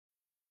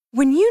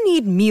When you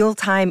need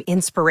mealtime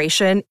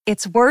inspiration,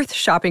 it's worth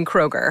shopping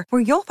Kroger,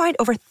 where you'll find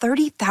over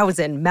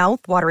 30,000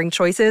 mouth-watering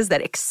choices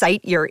that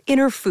excite your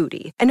inner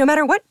foodie. And no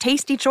matter what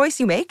tasty choice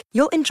you make,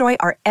 you'll enjoy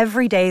our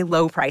everyday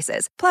low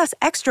prices, plus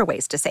extra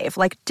ways to save,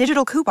 like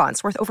digital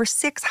coupons worth over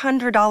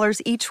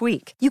 $600 each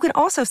week. You can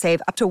also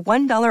save up to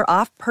 $1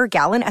 off per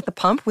gallon at the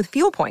pump with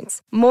fuel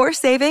points. More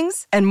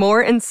savings and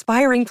more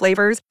inspiring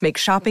flavors make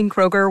shopping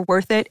Kroger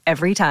worth it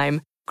every time.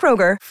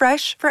 Kroger,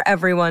 fresh for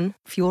everyone.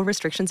 Fuel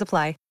restrictions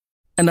apply.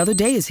 Another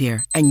day is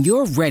here, and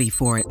you're ready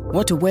for it.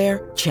 What to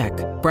wear? Check.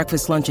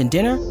 Breakfast, lunch, and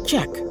dinner?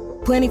 Check.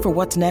 Planning for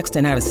what's next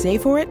and how to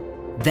save for it?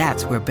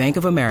 That's where Bank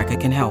of America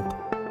can help.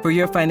 For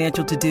your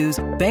financial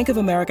to-dos, Bank of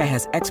America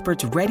has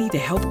experts ready to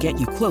help get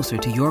you closer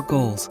to your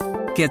goals.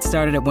 Get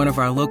started at one of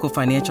our local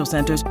financial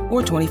centers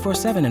or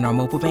 24/7 in our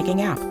mobile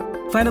banking app.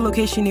 Find a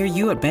location near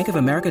you at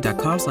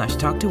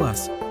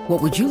bankofamerica.com/talktous.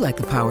 What would you like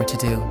the power to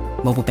do?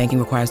 Mobile banking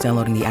requires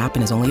downloading the app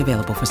and is only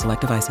available for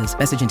select devices.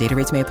 Message and data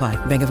rates may apply.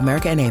 Bank of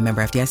America N.A.,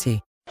 member FDIC.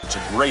 It's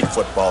a great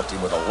football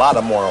team with a lot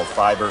of moral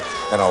fiber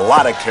and a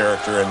lot of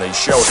character, and they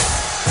showed it.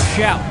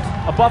 Shout,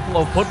 a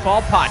Buffalo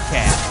football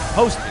podcast,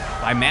 hosted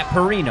by Matt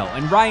Perino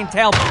and Ryan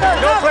Talbot.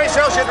 No place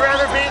else you'd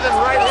rather be than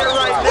right here,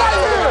 right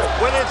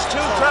now. When it's too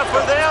tough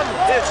for them,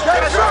 it's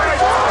just right.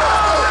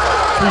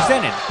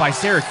 Presented by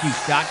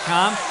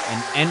Syracuse.com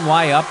and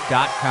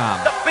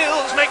NYUp.com. The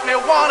Bills make me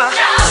wanna.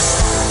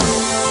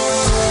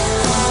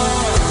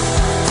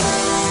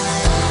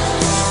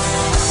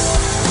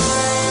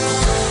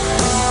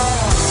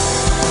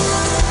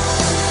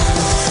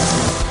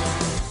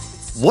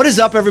 What is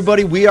up,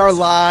 everybody? We are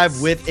live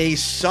with a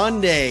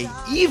Sunday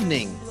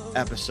evening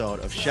episode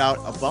of Shout,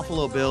 a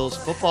Buffalo Bills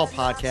football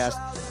podcast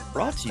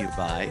brought to you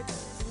by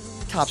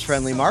Tops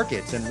Friendly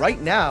Markets. And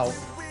right now,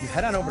 you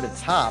head on over to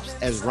Tops,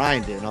 as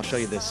Ryan did, and I'll show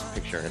you this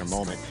picture in a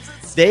moment.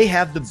 They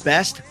have the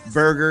best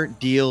burger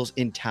deals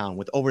in town.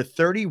 With over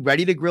 30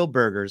 ready-to-grill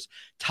burgers,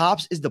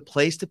 Tops is the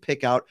place to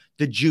pick out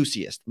the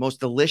juiciest, most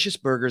delicious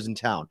burgers in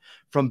town.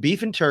 From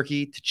beef and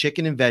turkey to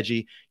chicken and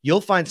veggie,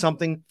 you'll find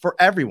something for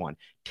everyone.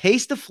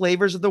 Taste the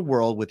flavors of the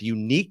world with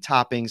unique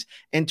toppings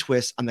and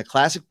twists on the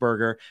classic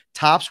burger.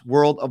 Tops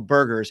World of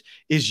Burgers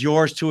is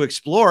yours to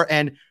explore.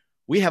 And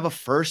we have a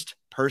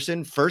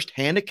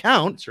first-hand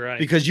account. That's right.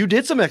 Because you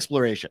did some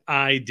exploration.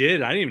 I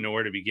did. I didn't even know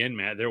where to begin,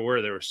 Matt. There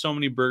were so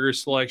many burger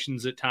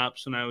selections at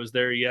Tops when I was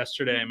there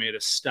yesterday. I made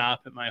a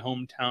stop at my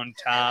hometown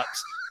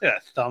Tops, a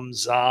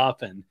thumbs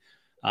up, and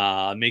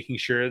making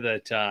sure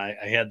that I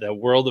had the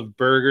World of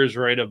Burgers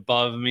right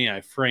above me.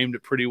 I framed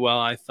it pretty well,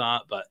 I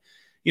thought, but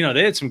you know,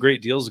 they had some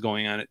great deals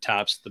going on at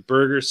Tops. The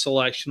burger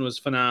selection was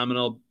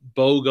phenomenal.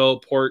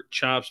 BOGO pork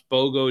chops,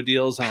 BOGO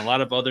deals on a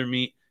lot of other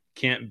meat.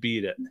 Can't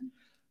beat it.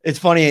 It's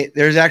funny.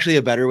 There's actually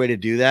a better way to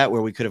do that,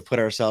 where we could have put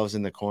ourselves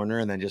in the corner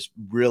and then just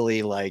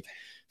really like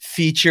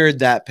featured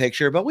that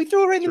picture, but we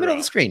threw it right in the middle of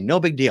the screen. No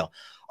big deal.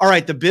 All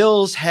right. The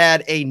Bills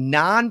had a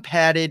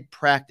non-padded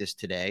practice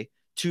today,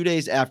 2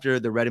 days after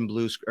the red and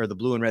blue or the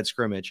blue and red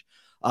scrimmage.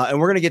 And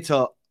we're going to get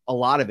to a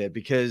lot of it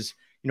because,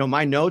 you know,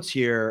 my notes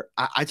here,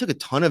 I took a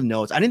ton of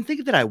notes. I didn't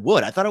think that I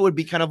would. I thought it would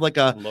be kind of like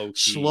a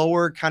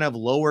slower, kind of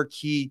lower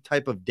key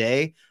type of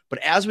day. But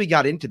as we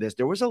got into this,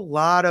 there was a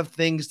lot of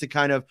things to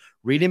kind of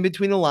read in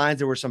between the lines.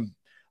 There were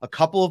a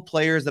couple of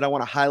players that I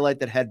want to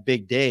highlight that had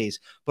big days,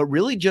 but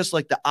really just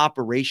like the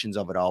operations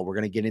of it all, we're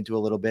going to get into a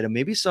little bit, and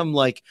maybe some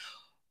like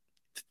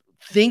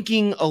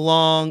thinking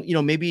along, you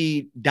know,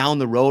 maybe down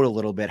the road a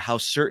little bit, how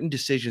certain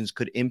decisions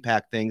could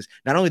impact things,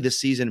 not only this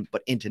season,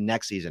 but into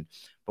next season.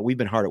 But we've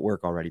been hard at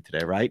work already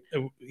today, right?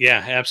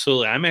 Yeah,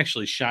 absolutely. I'm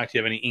actually shocked you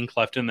have any ink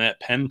left in that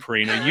pen,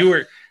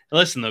 Perino.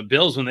 Listen, the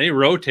Bills, when they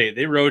rotate,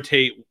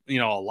 you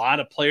know, a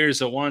lot of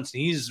players at once.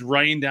 He's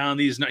writing down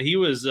these. He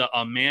was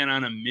a man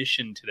on a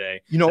mission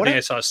today. You know what? I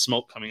saw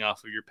smoke coming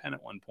off of your pen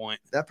at one point.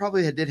 That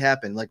probably did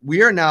happen. Like,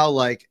 we are now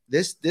like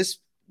this,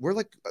 we're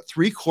like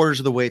 3/4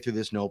 of the way through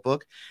this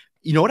notebook.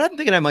 You know what I'm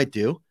thinking I might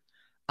do?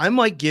 I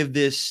might give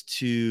this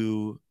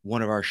to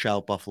one of our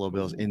Shout Buffalo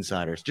Bills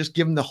insiders. Just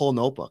give them the whole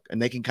notebook,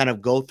 and they can kind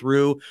of go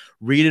through,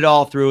 read it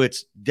all through.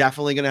 It's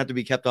definitely going to have to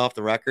be kept off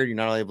the record. You're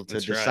not able to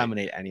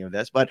disseminate any of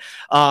this, but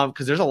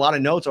because there's a lot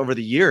of notes over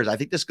the years. I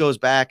think this goes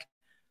back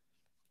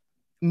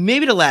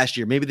maybe to last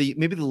year, maybe the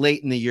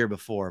late in the year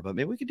before, but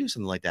maybe we could do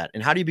something like that.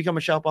 And how do you become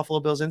a Shout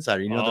Buffalo Bills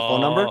insider? You know the phone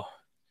number?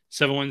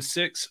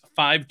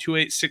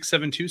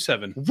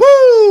 716-528-6727.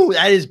 Woo!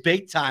 That is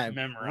big time.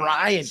 Memorized.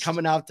 Ryan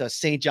coming out to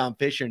St. John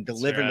Fisher and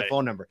delivering the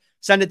phone number.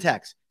 Send a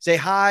text. Say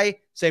hi.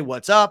 Say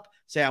what's up.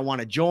 Say I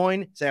want to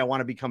join. Say I want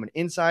to become an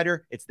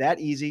insider. It's that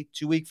easy.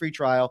 2-week free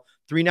trial.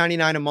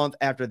 $3.99 a month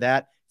after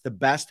that. It's the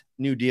best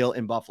new deal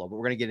in Buffalo. But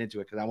we're going to get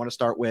into it because I want to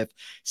start with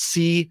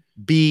CB2.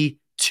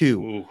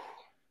 Ooh.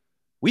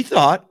 We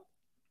thought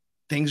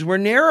things were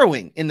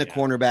narrowing in the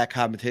cornerback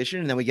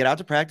competition, and then we get out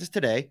to practice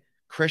today.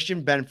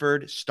 Christian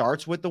Benford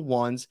starts with the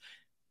ones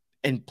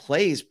and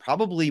plays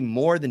probably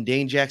more than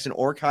Dane Jackson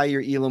or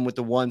Kyer Elam with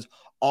the ones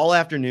all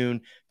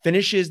afternoon,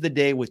 finishes the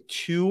day with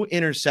 2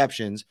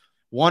 interceptions,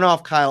 one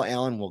off Kyle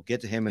Allen. We'll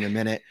get to him in a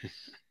minute.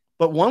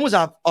 but one was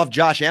off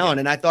Josh Allen,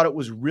 and I thought it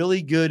was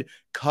really good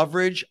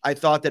coverage. I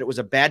thought that it was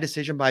a bad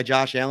decision by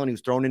Josh Allen. He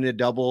was thrown into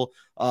double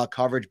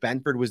coverage.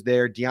 Benford was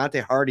there.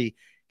 Deontay Hardy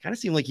kind of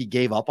seemed like he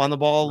gave up on the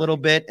ball a little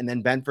bit, and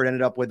then Benford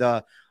ended up with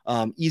a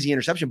easy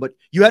interception. But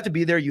you have to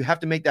be there. You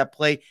have to make that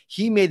play.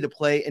 He made the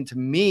play, and to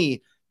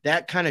me,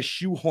 that kind of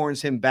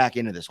shoehorns him back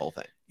into this whole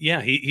thing.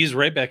 Yeah, he's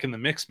right back in the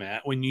mix,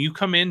 Matt. When you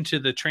come into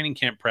the training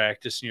camp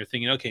practice and you're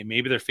thinking, okay,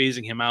 maybe they're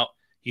phasing him out,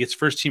 he gets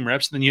first team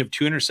reps, and then you have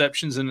 2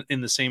 interceptions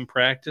in the same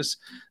practice.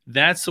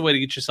 That's the way to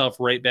get yourself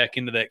right back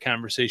into that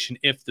conversation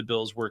if the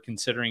Bills were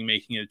considering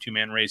making it a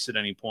 2-man race at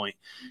any point.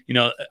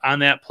 On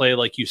that play,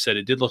 like you said,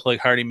 it did look like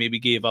Hardy maybe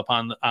gave up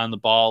on the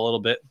ball a little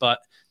bit, but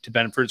to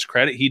Benford's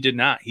credit, he did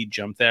not. He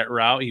jumped that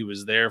route. He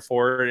was there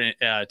for it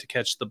to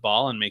catch the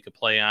ball and make a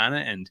play on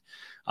it, and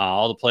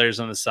all the players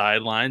on the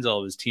sidelines, all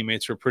of his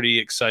teammates were pretty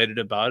excited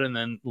about it. And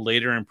then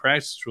later in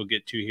practice, we'll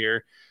get to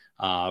here,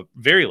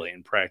 very late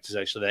in practice,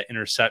 actually, that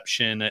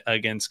interception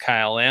against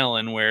Kyle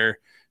Allen where,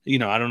 I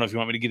don't know if you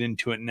want me to get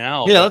into it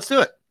now. Yeah, let's do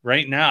it.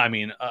 Right now, I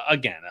mean,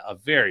 again, a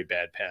very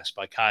bad pass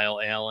by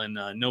Kyle Allen,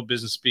 no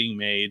business being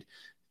made.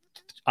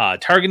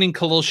 Targeting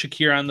Khalil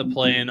Shakir on the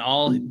play, and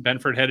all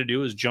Benford had to do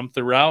was jump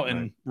the route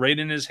and right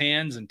in his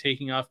hands and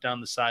taking off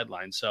down the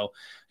sideline. So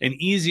an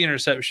easy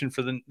interception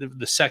for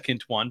the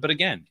second one. But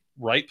again,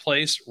 right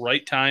place,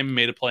 right time,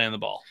 made a play on the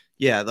ball.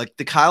 Yeah, like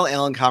the Kyle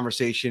Allen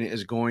conversation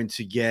is going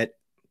to get,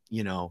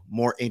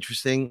 more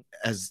interesting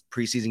as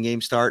preseason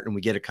games start and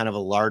we get a kind of a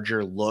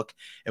larger look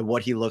at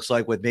what he looks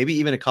like with maybe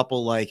even a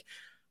couple like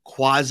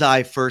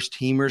quasi first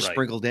teamers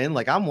sprinkled in.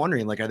 Like I'm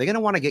wondering, like, are they going to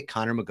want to get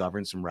Connor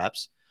McGovern some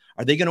reps?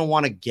 Are they going to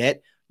want to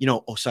get,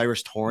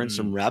 Osiris Torrance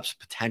some reps,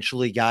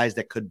 potentially guys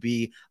that could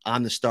be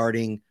on the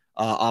starting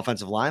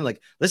offensive line?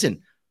 Like,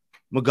 listen,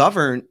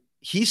 McGovern,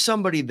 he's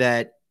somebody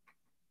that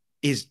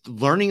is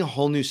learning a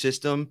whole new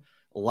system,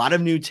 a lot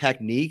of new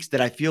techniques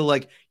that I feel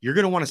like you're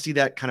going to want to see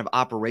that kind of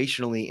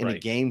operationally in a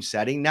game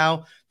setting.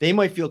 Now, they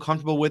might feel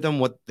comfortable with him,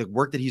 what the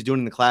work that he's doing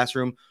in the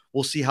classroom.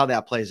 We'll see how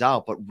that plays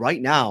out. But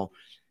right now,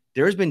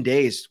 there's been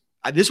days.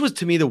 This was,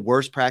 to me, the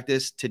worst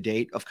practice to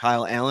date of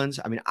Kyle Allen's.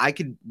 I mean, I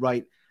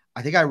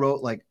think I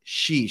wrote like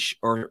sheesh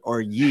or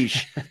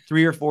yeesh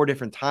 3 or 4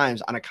 different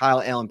times on a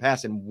Kyle Allen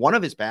pass. And one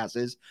of his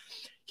passes,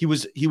 he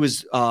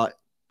was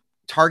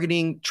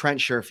targeting Trent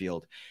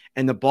Sherfield,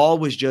 and the ball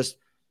was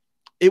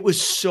it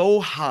was so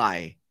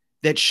high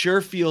that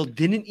Sherfield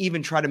didn't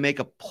even try to make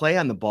a play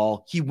on the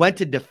ball. He went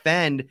to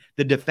defend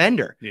the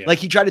defender. Yeah. Like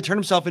he tried to turn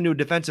himself into a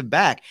defensive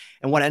back.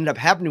 And what ended up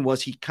happening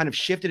was he kind of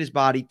shifted his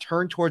body,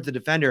 turned towards the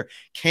defender.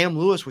 Cam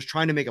Lewis was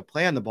trying to make a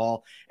play on the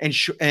ball, and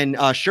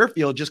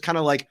Sherfield just kind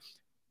of like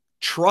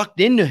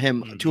trucked into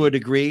him to a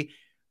degree.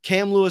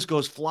 Cam Lewis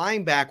goes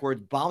flying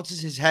backwards,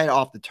 bounces his head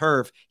off the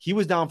turf. He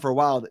was down for a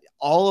while.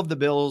 All of the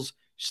Bills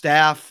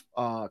staff,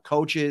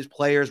 coaches,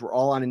 players were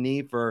all on a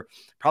knee for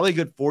probably a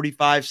good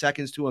 45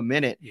 seconds to a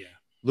minute. Yeah.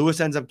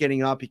 Lewis ends up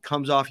getting up. He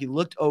comes off. He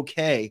looked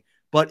okay,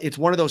 but it's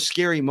one of those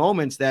scary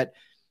moments that,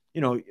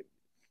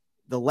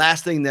 the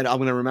last thing that I'm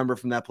going to remember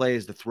from that play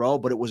is the throw,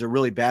 but it was a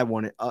really bad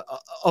one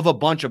of a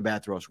bunch of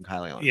bad throws from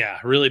Kyle Allen. Yeah,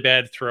 really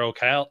bad throw.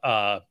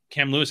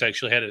 Cam Lewis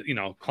actually had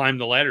to, climb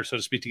the ladder, so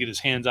to speak, to get his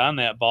hands on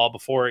that ball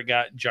before it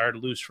got jarred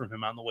loose from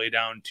him on the way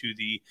down to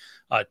the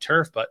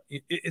turf. But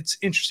it's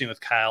interesting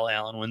with Kyle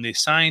Allen. When they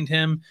signed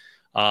him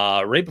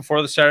right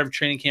before the start of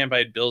training camp, I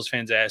had Bills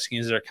fans asking,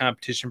 is there a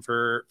competition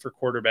for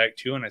quarterback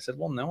 2? And I said,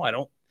 well, no, I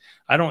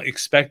don't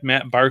expect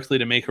Matt Barkley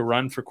to make a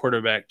run for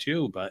quarterback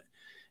 2, but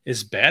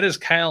as bad as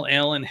Kyle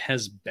Allen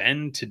has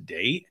been to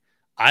date,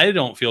 I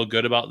don't feel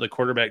good about the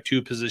quarterback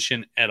 2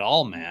 position at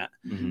all, Matt.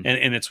 Mm-hmm.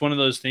 And it's one of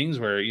those things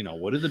where,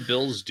 what do the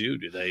Bills do?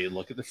 Do they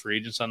look at the free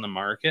agents on the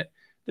market?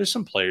 There's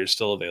some players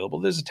still available.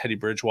 There's a Teddy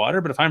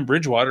Bridgewater, but if I'm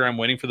Bridgewater, I'm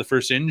waiting for the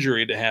first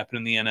injury to happen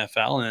in the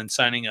NFL and then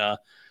signing a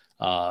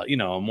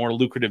more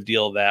lucrative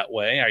deal that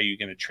way. Are you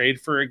going to trade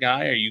for a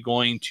guy? Are you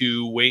going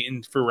to wait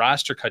for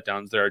roster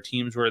cutdowns? There are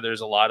teams where there's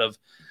a lot of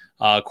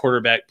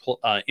quarterback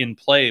in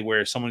play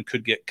where someone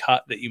could get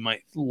cut that you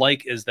might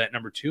like as that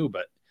number 2.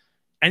 But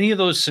any of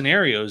those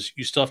scenarios,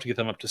 you still have to get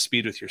them up to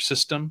speed with your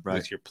system,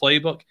 with your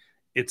playbook.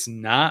 It's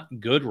not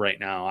good right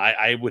now.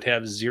 I would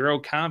have zero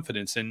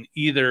confidence in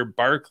either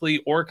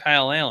Barkley or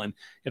Kyle Allen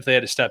if they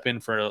had to step in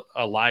for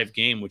a live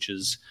game, which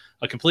is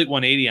a complete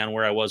 180 on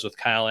where I was with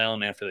Kyle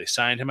Allen after they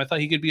signed him. I thought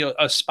he could be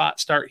a spot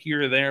start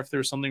here or there if there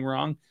was something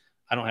wrong.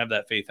 I don't have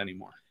that faith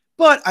anymore.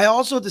 But I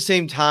also at the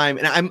same time,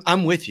 and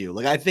I'm with you.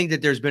 Like I think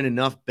that there's been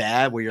enough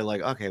bad where you're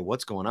like, okay,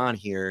 what's going on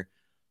here?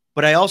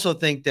 But I also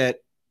think that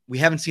we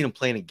haven't seen him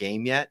play in a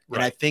game yet. Right.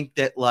 And I think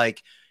that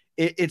like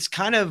it's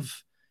kind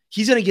of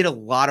he's going to get a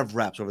lot of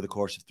reps over the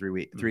course of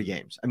 3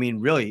 games. I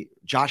mean, really,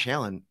 Josh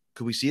Allen,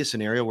 could we see a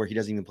scenario where he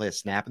doesn't even play a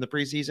snap in the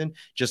preseason?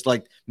 Just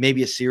like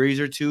maybe a series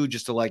or 2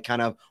 just to like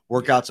kind of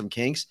work out some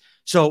kinks.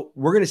 So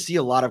we're going to see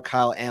a lot of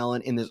Kyle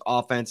Allen in this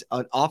offense,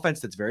 an offense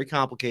that's very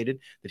complicated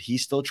that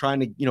he's still trying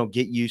to,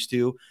 get used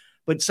to.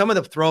 But some of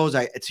the throws,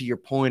 to your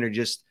point, are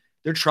just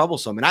they're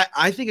troublesome. And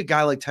I think a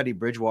guy like Teddy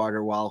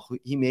Bridgewater, while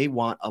he may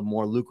want a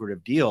more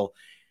lucrative deal,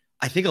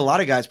 I think a lot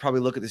of guys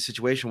probably look at the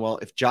situation. Well,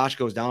 if Josh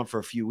goes down for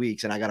a few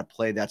weeks and I got to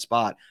play that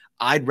spot,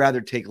 I'd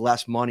rather take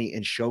less money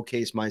and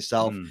showcase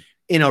myself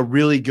in a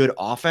really good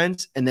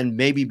offense, and then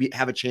maybe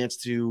have a chance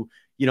to,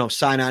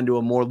 sign on to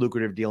a more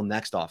lucrative deal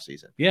next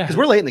offseason. Yeah. Because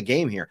we're late in the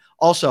game here.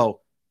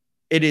 Also,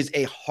 it is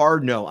a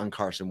hard no on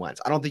Carson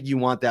Wentz. I don't think you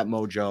want that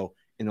mojo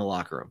in the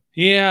locker room.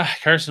 Yeah,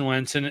 Carson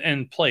Wentz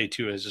and play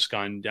too has just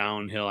gone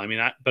downhill. I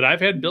mean, but I've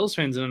had Bills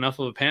fans in enough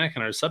of a panic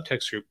in our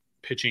subtext group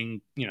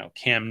pitching,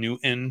 Cam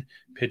Newton,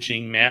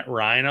 pitching Matt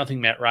Ryan. I don't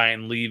think Matt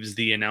Ryan leaves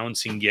the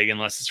announcing gig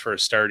unless it's for a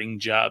starting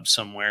job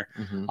somewhere.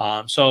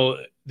 So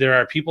there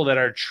are people that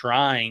are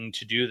trying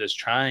to do this,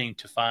 trying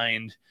to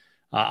find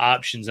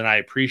options, and I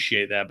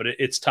appreciate that, but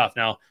it's tough.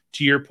 Now,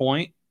 to your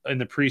point, in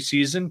the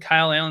preseason,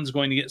 Kyle Allen's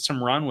going to get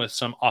some run with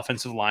some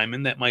offensive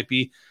linemen that might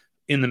be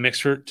in the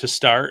mix to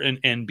start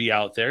and be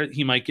out there.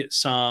 He might get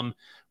some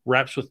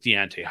reps with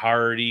Deontay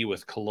Hardy,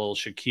 with Khalil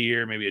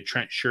Shakir, maybe a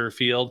Trent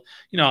Sherfield.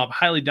 I'm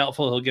highly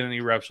doubtful he'll get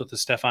any reps with the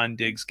Stephon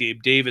Diggs,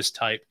 Gabe Davis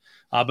type,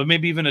 but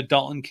maybe even a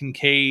Dalton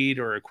Kincaid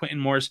or a Quentin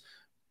Morris,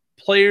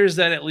 players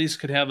that at least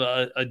could have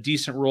a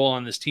decent role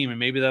on this team, and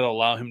maybe that'll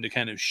allow him to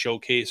kind of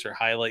showcase or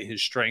highlight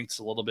his strengths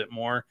a little bit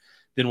more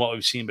than what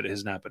we've seen, but it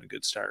has not been a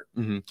good start.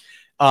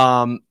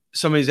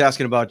 Somebody's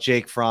asking about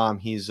Jake Fromm.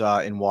 He's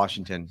in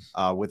Washington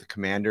with the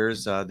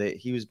Commanders.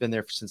 He was been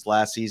there since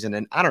last season,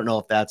 and I don't know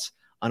if that's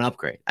an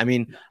upgrade. I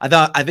mean,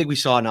 I think we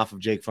saw enough of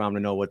Jake Fromm to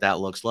know what that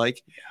looks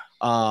like.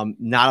 Yeah.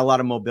 Not a lot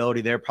of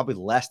mobility there, probably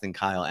less than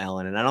Kyle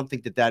Allen. And I don't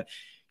think that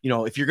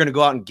if you're going to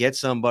go out and get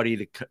somebody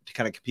to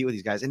kind of compete with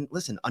these guys. And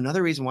listen,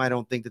 another reason why I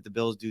don't think that the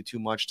Bills do too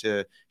much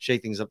to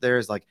shake things up there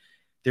is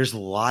there's a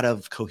lot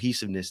of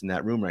cohesiveness in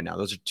that room right now.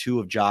 Those are two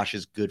of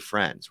Josh's good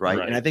friends, right?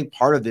 And I think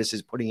part of this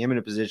is putting him in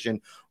a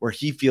position where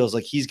he feels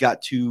like he's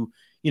got two,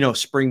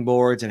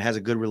 springboards and has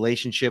a good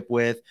relationship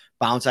with,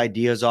 bounce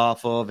ideas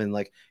off of, and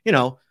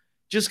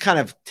just kind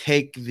of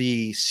take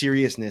the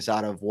seriousness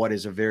out of what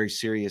is a very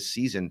serious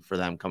season for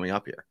them coming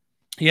up here.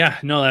 Yeah,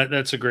 no,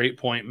 that's a great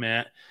point,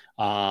 Matt.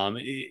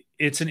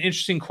 It's an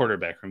interesting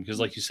quarterback room because,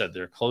 like you said,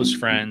 they're close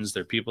friends.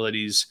 They're people that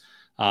he's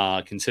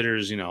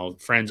considers,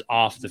 friends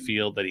off the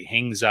field, that he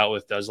hangs out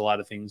with, does a lot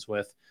of things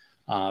with.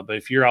 But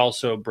if you're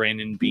also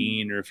Brandon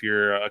Beane, or if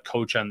you're a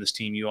coach on this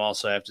team, you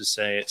also have to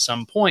say at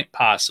some point,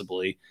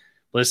 possibly,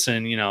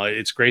 listen,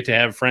 it's great to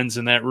have friends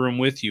in that room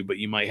with you, but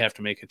you might have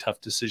to make a tough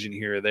decision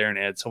here or there and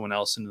add someone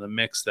else into the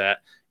mix that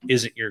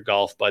isn't your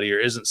golf buddy or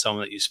isn't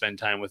someone that you spend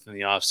time with in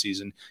the off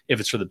season, if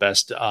it's for the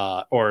best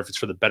or if it's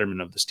for the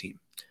betterment of this team.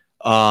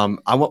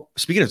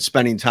 Speaking of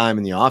spending time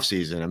in the off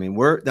season, I mean,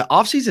 the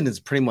off season is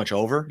pretty much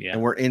over,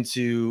 and we're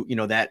into,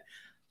 that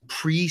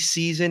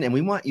preseason, and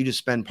we want you to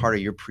spend part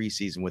of your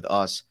preseason with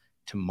us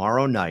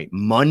tomorrow night,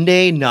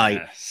 Monday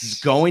night. Yes.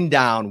 Going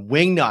down.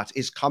 Wingnuts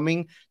is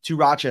coming to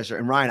Rochester.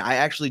 And Ryan, I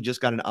actually just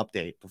got an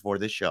update before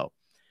this show.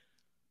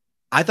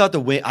 I thought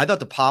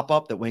the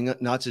pop-up that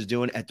Wingnuts is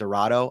doing at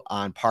Dorado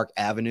on Park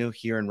Avenue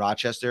here in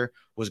Rochester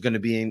was going to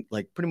be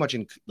pretty much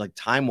in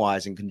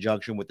time-wise in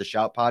conjunction with the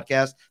Shout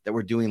podcast that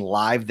we're doing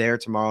live there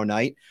tomorrow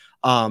night.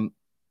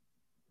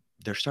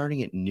 They're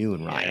starting at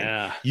noon, Ryan.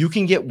 Yeah. You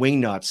can get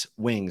Wingnuts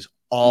wings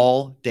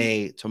all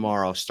day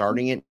tomorrow,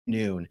 starting at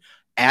noon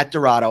at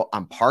Dorado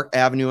on Park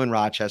Avenue in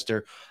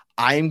Rochester.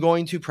 I am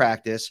going to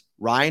practice.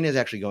 Ryan is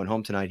actually going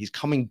home tonight. He's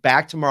coming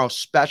back tomorrow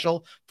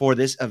special for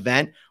this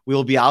event. We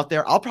will be out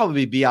there. I'll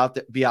probably be out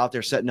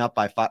there setting up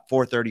by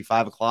 4:30,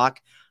 5 o'clock.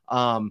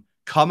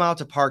 Come out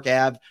to Park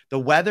Ave. The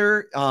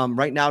weather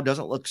right now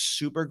doesn't look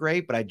super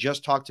great, but I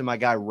just talked to my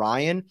guy,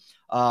 Ryan,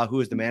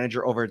 who is the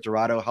manager over at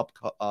Dorado, helped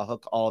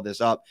hook all of this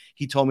up.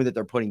 He told me that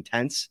they're putting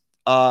tents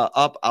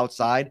up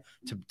outside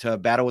to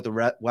battle with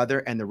the weather,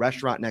 and the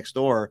restaurant next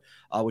door,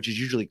 which is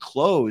usually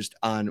closed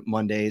on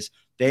Mondays,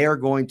 they are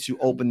going to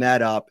open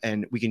that up,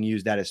 and we can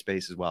use that as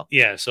space as well.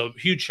 Yeah, so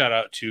huge shout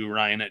out to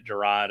Ryan at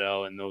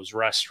Dorado and those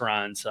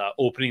restaurants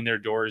opening their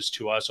doors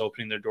to us,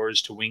 opening their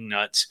doors to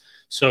Wingnuts.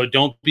 So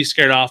don't be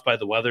scared off by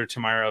the weather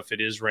tomorrow. If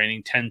it is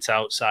raining, tents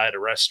outside, a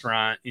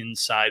restaurant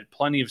inside,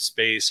 plenty of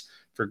space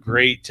for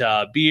great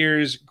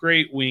beers,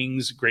 great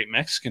wings, great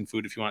Mexican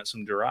food if you want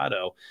some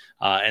Dorado.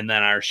 And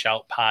then our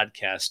Shout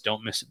podcast.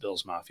 Don't miss it,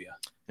 Bills Mafia.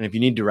 And if you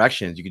need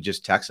directions, you can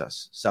just text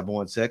us,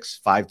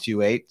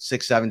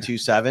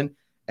 716-528-6727.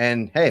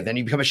 And hey, then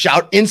you become a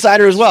Shout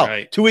insider as well.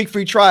 Right. 2-week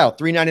free trial,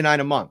 $3.99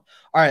 a month.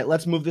 All right,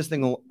 let's move this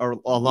thing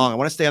along. I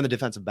want to stay on the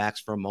defensive backs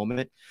for a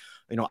moment.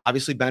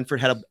 Obviously Benford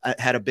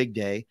had a big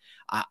day.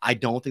 I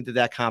don't think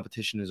that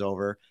competition is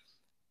over.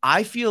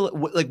 I feel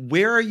like,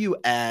 where are you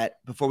at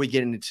before we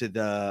get into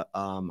the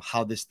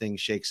how this thing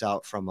shakes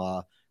out from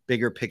a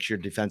bigger picture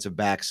defensive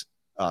backs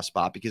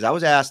spot? Because I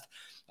was asked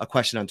a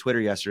question on Twitter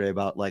yesterday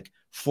about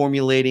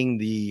formulating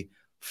the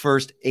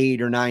first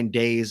 8 or 9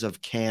 days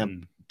of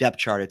camp depth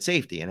chart at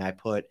safety. And I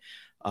put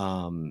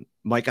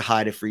Micah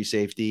Hyde at free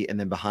safety, and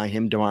then behind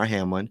him, DeMar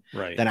Hamlin.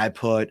 Right. Then I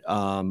put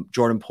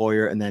Jordan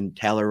Poyer and then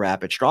Taylor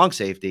Rapp at strong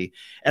safety.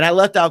 And I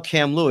left out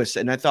Cam Lewis,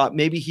 and I thought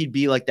maybe he'd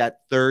be like that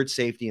third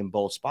safety in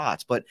both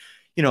spots. But,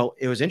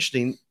 it was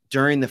interesting.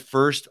 during the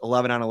first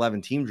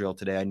 11-on-11 team drill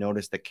today, I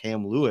noticed that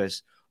Cam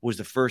Lewis was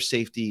the first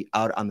safety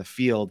out on the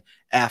field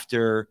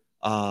after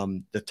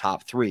the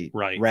top three,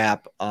 right?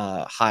 Rapp,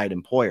 Hyde,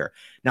 and Poyer.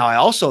 Now, I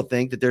also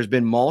think that there's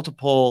been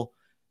multiple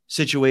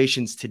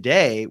situations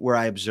today where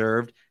I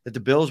observed that the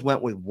Bills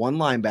went with one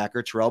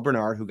linebacker, Terrell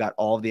Bernard, who got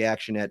all of the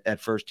action at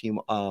first team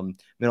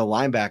middle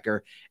linebacker,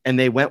 and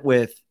they went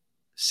with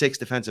 6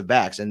 defensive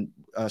backs. And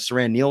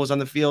Saran Neal was on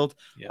the field.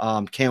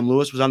 Yeah. Cam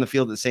Lewis was on the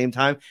field at the same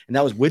time, and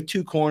that was with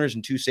 2 corners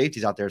and 2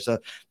 safeties out there. So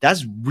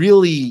that's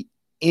really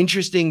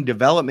interesting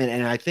development,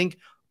 and I think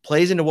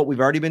plays into what we've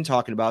already been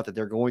talking about, that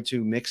they're going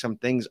to mix some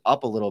things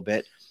up a little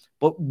bit.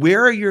 But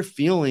where are your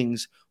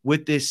feelings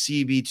with this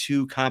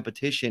CB2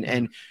 competition?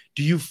 And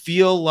do you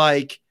feel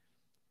like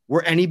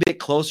we're any bit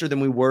closer than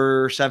we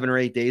were 7 or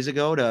 8 days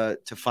ago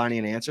to finding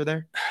an answer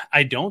there?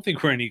 I don't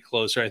think we're any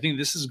closer. I think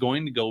this is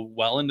going to go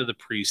well into the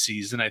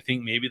preseason. I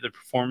think maybe the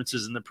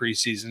performances in the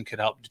preseason could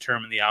help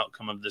determine the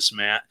outcome of this,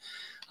 Matt.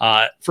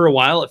 For a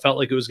while, it felt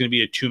like it was going to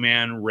be a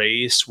 2-man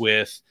race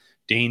with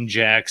Dane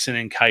Jackson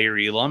and Kyer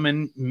Elam,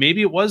 and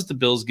maybe it was the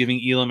Bills giving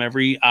Elam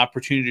every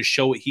opportunity to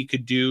show what he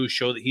could do,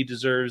 show that he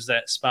deserves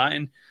that spot.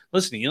 And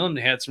listen, Elam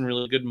had some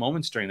really good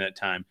moments during that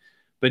time.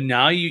 But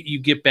now you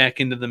get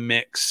back into the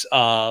mix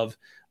of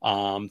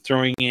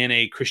throwing in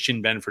a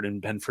Christian Benford,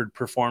 and Benford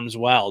performs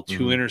well.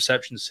 2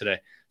 interceptions today.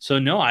 So,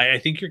 no, I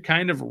think you're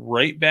kind of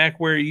right back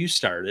where you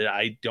started.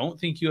 I don't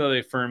think you have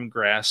a firm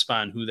grasp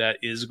on who that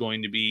is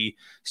going to be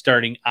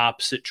starting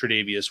opposite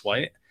Tre'Davious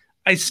White.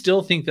 I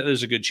still think that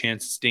there's a good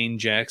chance it's Dane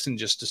Jackson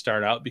just to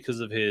start out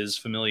because of his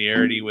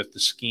familiarity with the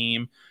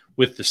scheme,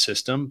 with the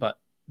system, but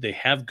they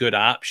have good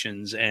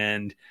options.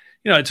 And,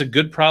 it's a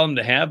good problem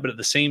to have, but at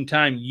the same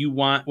time, you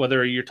want,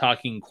 whether you're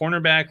talking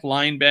cornerback,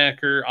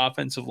 linebacker,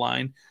 offensive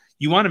line,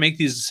 you want to make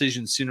these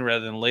decisions sooner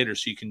rather than later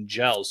so you can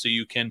gel, so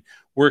you can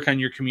work on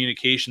your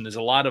communication. There's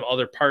a lot of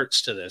other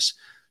parts to this.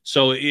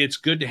 So it's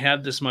good to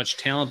have this much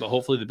talent, but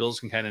hopefully the Bills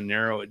can kind of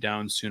narrow it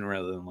down sooner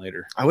rather than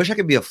later. I wish I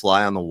could be a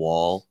fly on the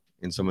wall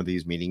in some of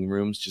these meeting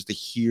rooms just to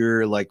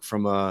hear, like,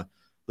 from a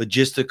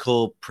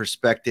logistical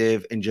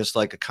perspective and just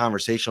like a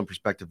conversational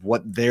perspective,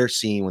 what they're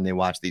seeing when they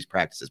watch these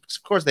practices. Because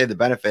of course they have the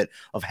benefit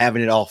of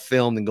having it all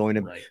filmed and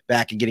going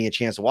back and getting a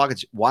chance to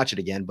watch it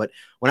again. But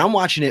when I'm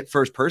watching it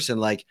first person,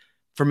 like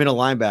for middle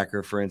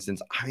linebacker, for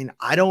instance, I mean,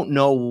 I don't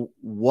know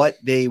what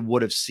they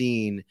would have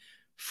seen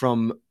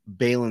from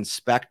Balin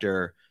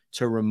Spector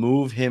to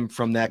remove him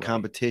from that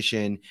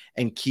competition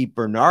and keep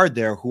Bernard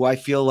there, who I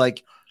feel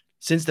like,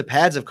 since the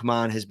pads have come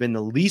on, has been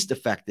the least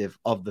effective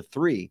of the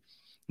 3.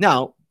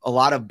 Now, a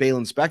lot of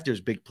Balin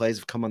Spector's big plays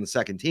have come on the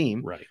second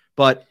team. Right.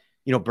 But,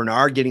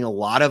 Bernard getting a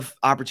lot of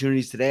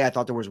opportunities today. I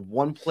thought there was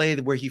one play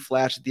where he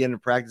flashed at the end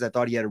of practice. I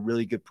thought he had a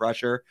really good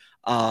pressure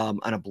on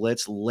a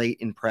blitz late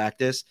in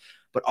practice.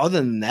 But other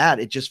than that,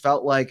 it just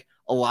felt like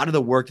a lot of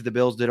the work that the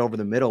Bills did over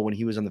the middle when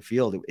he was on the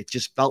field, it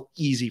just felt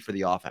easy for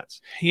the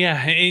offense.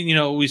 Yeah.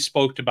 And, we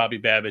spoke to Bobby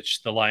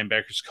Babich, the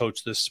linebackers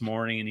coach, this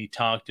morning, and he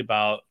talked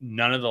about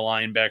none of the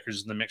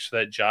linebackers in the mix for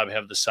that job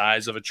have the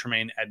size of a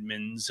Tremaine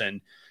Edmonds.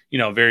 And,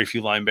 very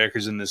few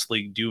linebackers in this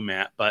league do,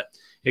 Matt. But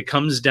it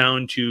comes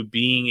down to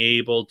being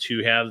able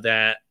to have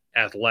that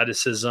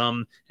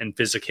athleticism and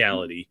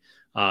physicality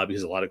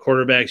because a lot of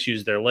quarterbacks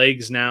use their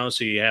legs now.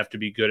 So you have to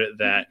be good at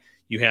that.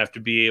 You have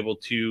to be able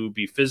to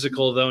be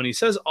physical, though. And he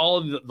says all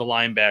of the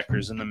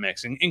linebackers in the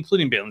mix,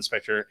 including Balin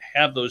Spector,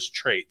 have those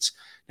traits.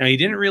 Now, he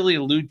didn't really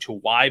allude to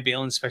why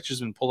Balin Spector's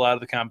been pulled out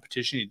of the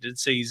competition. He did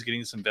say he's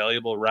getting some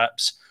valuable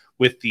reps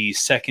with the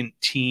second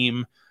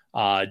team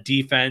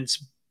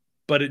defense,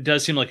 but it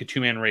does seem like a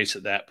 2-man race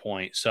at that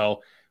point.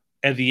 So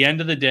at the end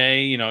of the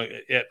day,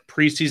 at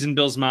preseason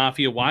Bills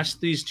Mafia, watch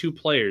these 2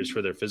 players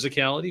for their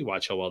physicality,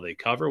 watch how well they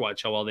cover,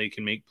 watch how well they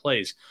can make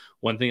plays.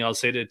 One thing I'll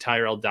say to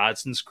Tyrell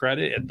Dodson's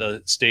credit at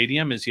the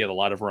stadium is he had a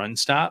lot of run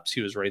stops.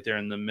 He was right there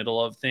in the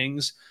middle of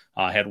things,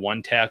 had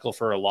 1 tackle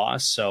for a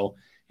loss. So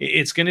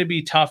it's going to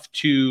be tough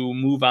to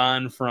move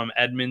on from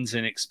Edmonds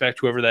and expect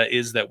whoever that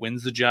is that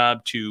wins the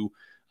job to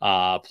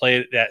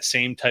play at that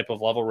same type of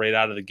level right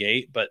out of the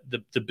gate. But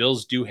the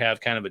Bills do have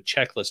kind of a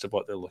checklist of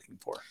what they're looking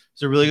for.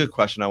 It's a really good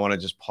question. I want to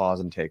just pause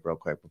and take real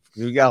quick.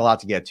 We got a lot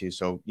to get to.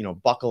 So,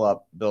 buckle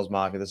up, Bills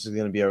Mafia. This is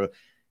going to be a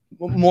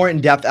more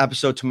in-depth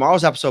episode.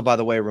 Tomorrow's episode, by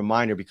the way, a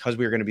reminder, because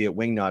we're going to be at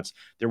Wingnuts,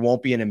 there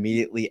won't be an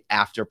immediately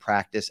after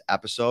practice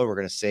episode. We're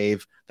going to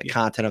save the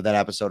content of that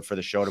episode for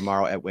the show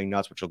tomorrow at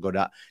Wingnuts, which will go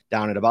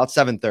down at about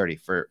 7:30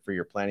 for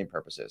your planning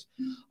purposes.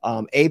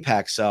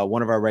 Apex,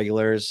 one of our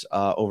regulars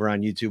over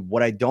on YouTube.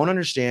 What I don't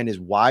understand is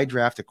why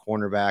draft a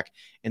cornerback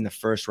in the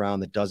first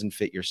round that doesn't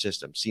fit your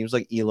system. Seems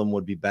like Elam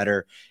would be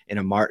better in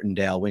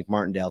a Wink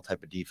Martindale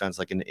type of defense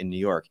like in New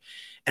York.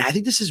 And I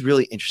think this is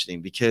really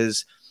interesting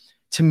because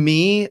to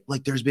me,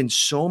 like, there's been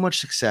so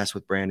much success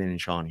with Brandon and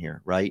Sean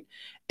here, right?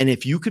 And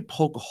if you could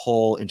poke a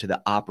hole into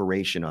the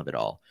operation of it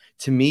all,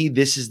 to me,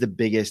 this is the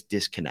biggest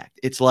disconnect.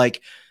 It's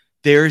like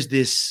there's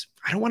this,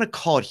 I don't want to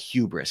call it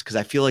hubris because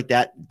I feel like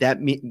that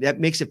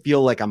makes it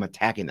feel like I'm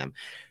attacking them.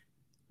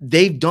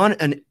 They've done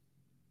an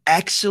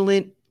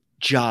excellent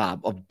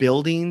job of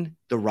building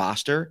the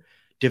roster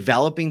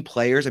developing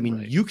players. I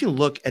mean, you can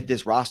look at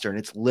this roster and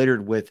it's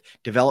littered with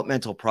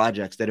developmental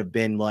projects that have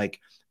been like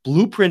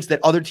blueprints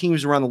that other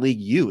teams around the league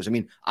use. I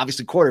mean,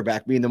 obviously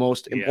quarterback being the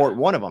most important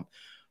one of them.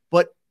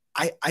 But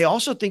I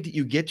also think that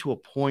you get to a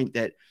point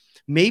that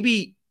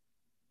maybe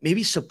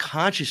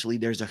subconsciously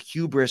there's a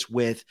hubris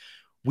with,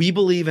 we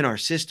believe in our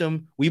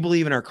system. We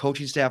believe in our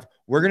coaching staff.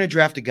 We're going to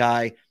draft a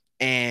guy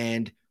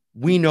and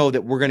we know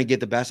that we're going to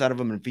get the best out of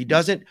him. And if he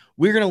doesn't,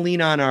 we're going to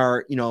lean on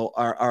our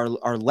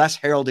less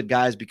heralded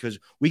guys because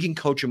we can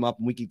coach him up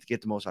and we can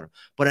get the most out of him.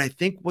 But I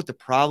think what the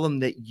problem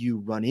that you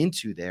run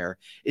into there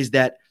is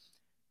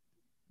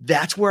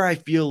that's where I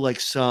feel like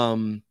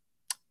some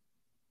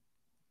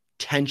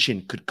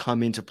tension could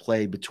come into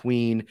play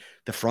between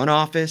the front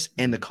office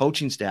and the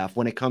coaching staff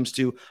when it comes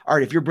to, all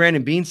right, if you're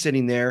Brandon Beane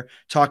sitting there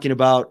talking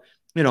about,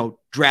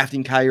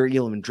 drafting Kyer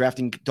Elam and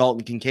drafting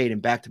Dalton Kincaid in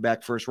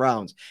back-to-back first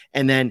rounds,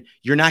 and then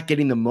you're not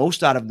getting the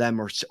most out of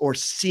them or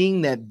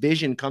seeing that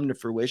vision come to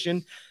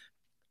fruition,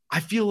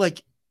 I feel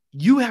like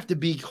you have to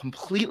be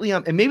completely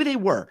on, and maybe they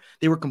were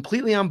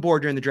completely on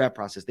board during the draft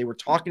process. They were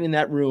talking in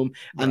that room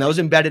on those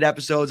embedded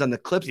episodes, on the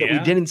clips that we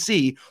didn't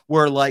see,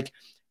 where like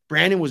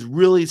Brandon was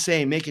really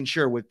making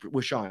sure with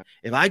Sean,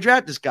 if I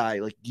draft this guy,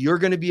 like you're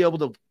going to be able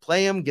to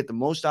play him, get the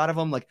most out of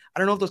him. Like, I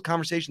don't know if those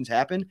conversations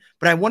happen,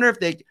 but I wonder if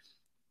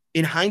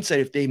in hindsight,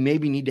 if they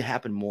maybe need to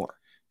happen more.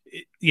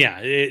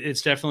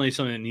 It's definitely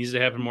something that needs to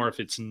happen more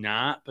if it's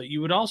not. But you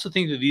would also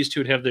think that these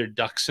two would have their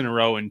ducks in a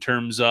row in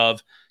terms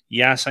of,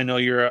 yes, I know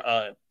you're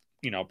a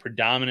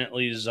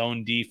predominantly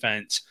zone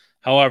defense.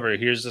 However,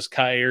 here's this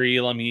Kyer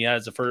Elam. He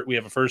has we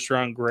have a first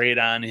round grade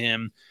on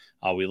him.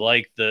 We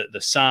like the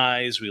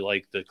size, we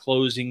like the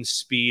closing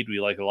speed, we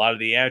like a lot of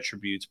the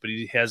attributes, but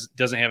he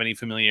doesn't have any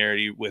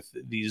familiarity with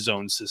the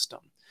zone system.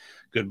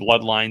 Good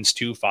bloodlines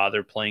too,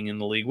 father playing in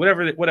the league,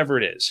 whatever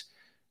it is.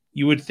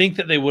 You would think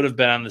that they would have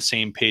been on the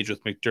same page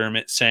with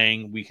McDermott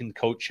saying we can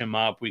coach him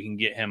up, we can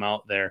get him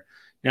out there.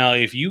 Now,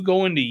 if you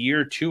go into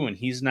year 2 and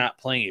he's not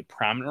playing a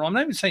prominent role, I'm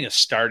not even saying a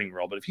starting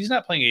role, but if he's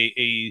not playing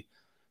a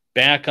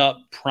backup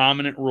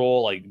prominent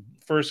role, like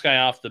first guy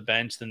off the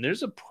bench, then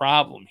there's a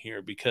problem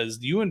here because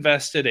you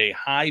invested a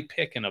high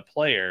pick in a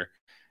player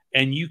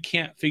and you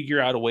can't figure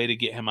out a way to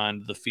get him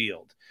onto the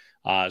field.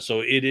 So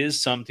it is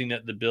something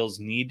that the Bills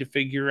need to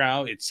figure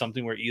out. It's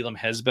something where Elam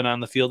has been on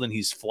the field and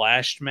he's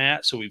flashed,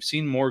 Matt. So we've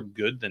seen more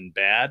good than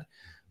bad.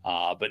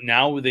 But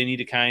now they need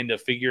to kind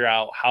of figure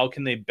out how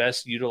can they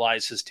best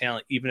utilize his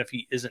talent, even if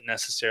he isn't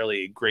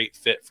necessarily a great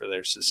fit for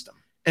their system.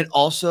 And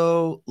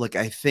also, like,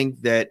 I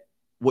think that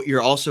what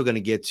you're also going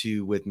to get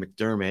to with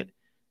McDermott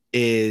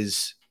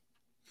is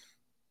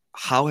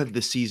how have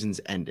the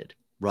seasons ended?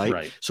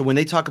 Right. So when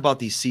they talk about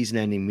these season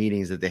ending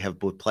meetings that they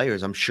have with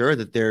players, I'm sure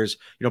that there's,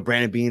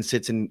 Brandon Beane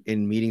sits in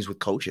meetings with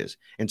coaches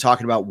and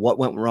talking about what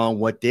went wrong,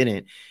 what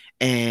didn't.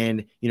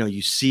 And,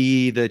 you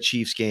see the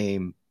Chiefs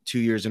game 2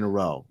 years in a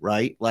row,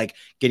 right? Like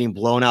getting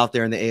blown out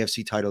there in the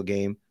AFC title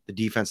game, the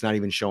defense not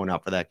even showing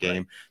up for that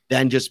game,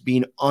 then just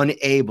being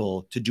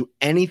unable to do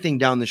anything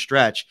down the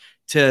stretch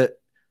to,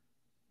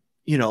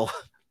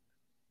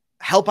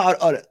 help out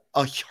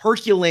a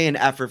Herculean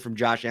effort from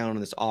Josh Allen in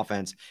this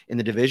offense in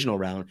the divisional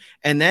round.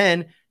 And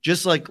then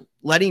just like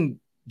letting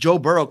Joe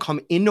Burrow come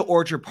into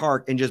Orchard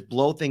Park and just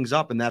blow things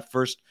up in that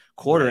first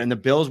quarter. And the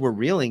Bills were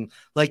reeling.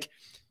 Like,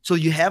 so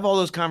you have all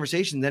those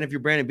conversations. Then if you're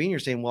Brandon Beane, you're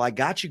saying, well, I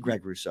got you,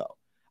 Greg Rousseau.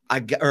 I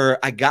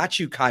got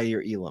you,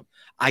 Kyer Elam.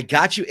 I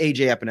got you,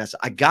 AJ Epinesa.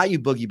 I got you,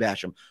 Boogie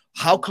Basham.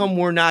 How come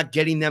we're not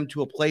getting them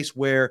to a place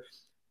where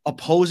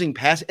opposing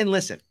pass? And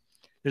listen,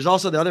 there's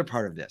also the other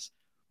part of this.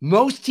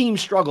 Most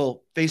teams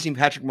struggle facing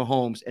Patrick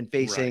Mahomes and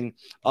facing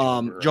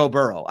Joe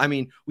Burrow. I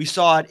mean, we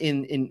saw it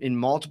in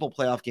multiple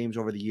playoff games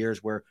over the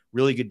years where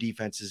really good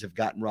defenses have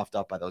gotten roughed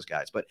up by those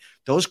guys. But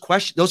those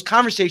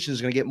conversations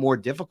are going to get more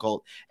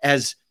difficult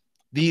as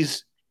the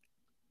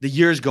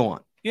years go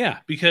on. Yeah,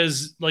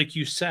 because like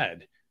you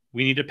said,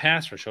 we need a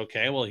pass rush.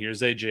 Okay, well,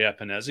 here's AJ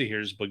Epinesa,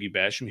 here's Boogie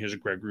Basham, here's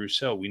Greg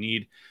Rousseau. We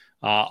need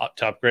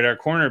to upgrade our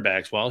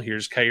cornerbacks. Well,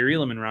 here's Kyer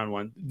Elam in round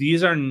 1.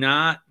 These are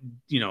not,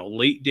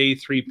 late day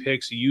 3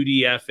 picks,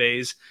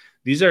 UDFAs.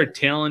 These are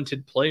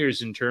talented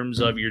players in terms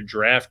of your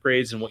draft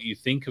grades and what you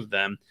think of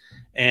them.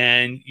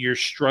 And you're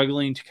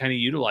struggling to kind of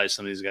utilize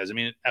some of these guys. I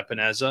mean,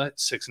 Epinesa,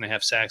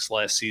 6.5 sacks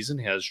last season,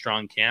 he has a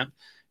strong camp,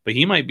 but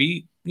he might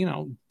be,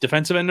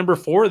 defensive end number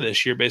 4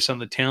 this year based on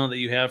the talent that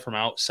you have from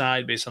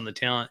outside, based on the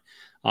talent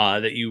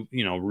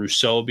that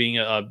Rousseau being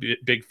a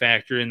big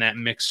factor in that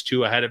mix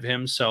too ahead of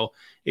him. So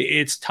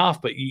it's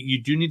tough, but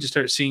you do need to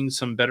start seeing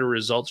some better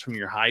results from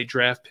your high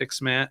draft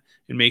picks, Matt,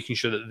 and making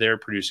sure that they're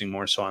producing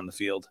more so on the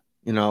field.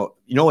 You know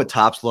what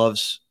Topps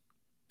loves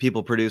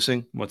people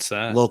producing? What's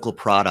that? Local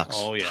products.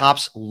 Oh, yeah.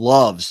 Topps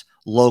loves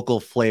local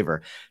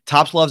flavor.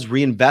 Topps loves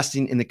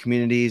reinvesting in the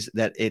communities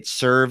that it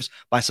serves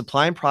by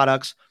supplying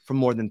products from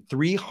more than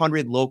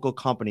 300 local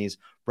companies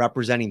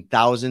representing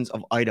thousands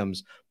of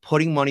items,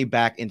 putting money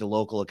back into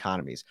local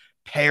economies.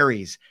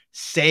 Perry's,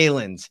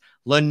 Salen's,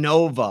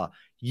 Lenova,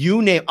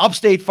 you name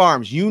Upstate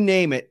Farms, you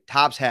name it,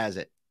 Topps has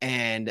it.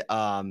 And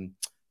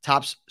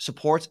Topps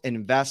supports and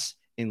invests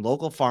in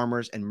local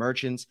farmers and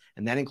merchants,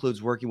 and that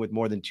includes working with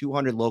more than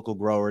 200 local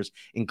growers,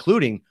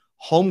 including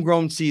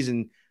homegrown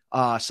season,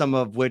 some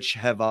of which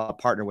have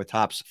partnered with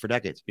Tops for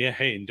decades. Yeah,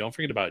 hey, and don't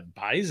forget about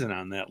Bison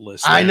on that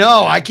list. I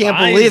know. I can't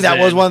believe that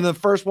was one of the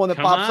first one that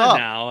pops up.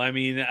 Now, I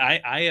mean,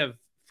 I have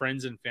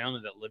friends and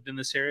family that lived in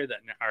this area that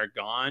are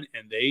gone,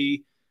 and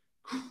they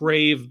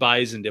crave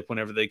Bison dip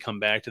whenever they come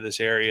back to this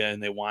area,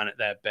 and they want it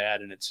that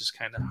bad, and it's just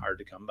kind of hard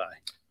to come by.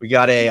 We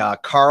got a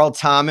Carl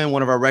Tommen,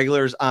 one of our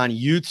regulars on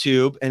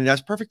YouTube, and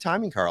that's perfect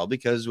timing, Carl,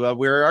 because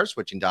we are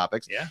switching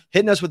topics. Yeah,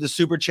 hitting us with the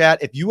super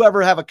chat. If you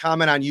ever have a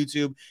comment on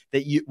YouTube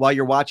that while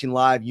you're watching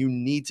live, you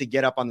need to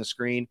get up on the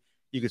screen,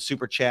 you could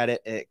super chat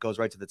it. It goes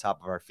right to the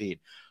top of our feed.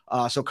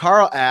 So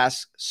Carl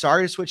asks,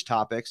 sorry to switch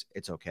topics.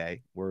 It's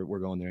okay. We're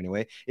going there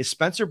anyway. Is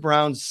Spencer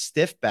Brown's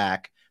stiff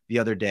back the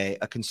other day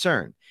a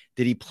concern?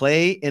 Did he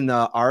play in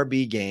the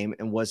RB game,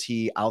 and was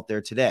he out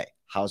there today?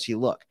 How's he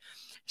look?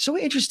 So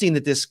interesting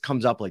that this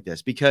comes up like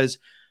this, because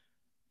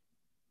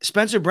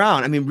Spencer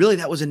Brown, I mean, really,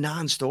 that was a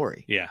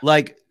non-story. Yeah.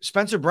 Like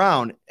Spencer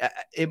Brown,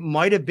 it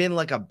might have been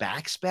like a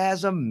back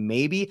spasm,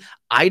 maybe.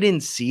 I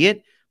didn't see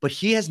it, but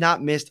he has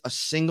not missed a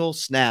single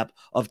snap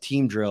of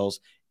team drills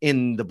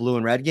in the blue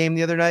and red game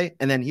the other night.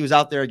 And then he was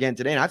out there again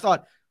today, and I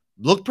thought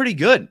looked pretty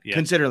good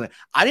considering.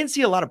 I didn't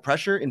see a lot of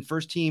pressure in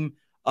first team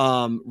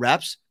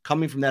reps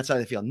coming from that side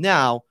of the field.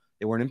 Now,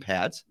 they weren't in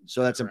pads,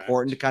 so that's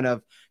important to kind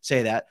of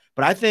say that.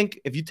 But I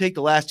think if you take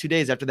the last 2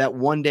 days after that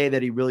one day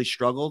that he really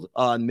struggled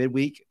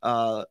midweek,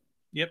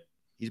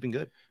 he's been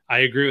good. I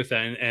agree with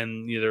that.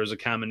 And there was a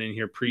comment in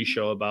here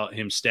pre-show about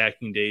him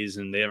stacking days,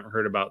 and they haven't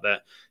heard about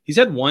that. He's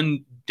had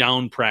one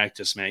down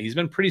practice, man. He's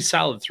been pretty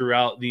solid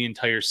throughout the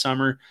entire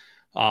summer.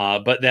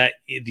 But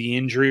the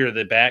injury or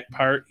the back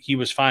part, he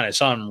was fine. I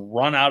saw him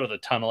run out of the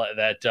tunnel at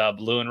that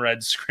blue and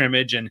red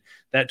scrimmage, and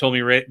that told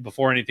me right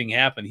before anything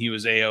happened, he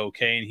was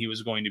A-okay and he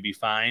was going to be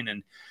fine.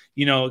 And,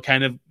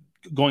 kind of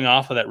going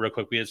off of that real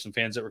quick, we had some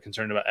fans that were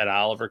concerned about Ed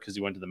Oliver because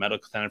he went to the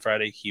medical tent on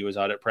Friday. He was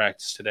out at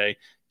practice today.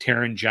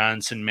 Taron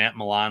Johnson, Matt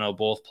Milano,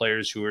 both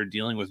players who are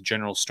dealing with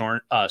general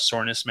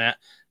soreness, Matt,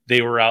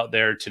 they were out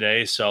there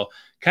today. So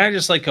kind of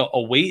just like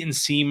a wait and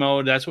see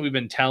mode. That's what we've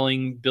been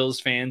telling Bills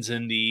fans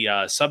in the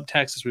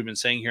subtext, as we've been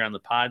saying here on the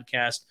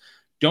podcast.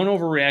 Don't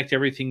overreact to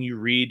everything you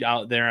read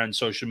out there on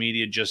social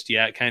media just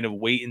yet. Kind of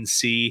wait and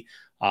see.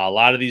 A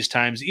lot of these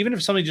times, even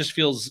if something just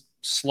feels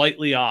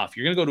slightly off,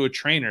 you're going to go to a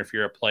trainer if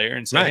you're a player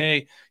and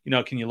say,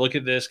 hey, can you look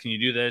at this? Can you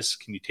do this?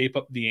 Can you tape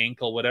up the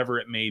ankle? Whatever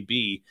it may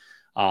be.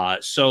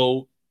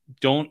 So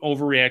don't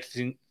overreact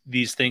to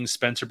these things.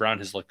 Spencer Brown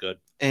has looked good.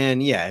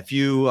 And if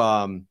you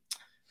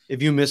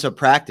miss a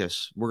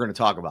practice, we're going to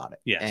talk about it.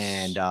 Yes.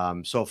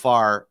 And so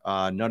far,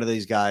 none of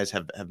these guys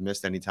have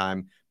missed any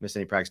time, missed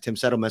any practice. Tim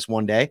Settle missed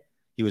one day.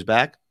 He was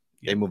back.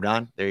 They moved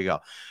on. There you go.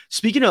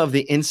 Speaking of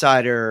the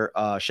insider,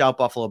 Shout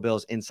Buffalo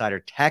Bills insider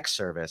text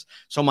service.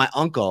 So my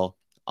Uncle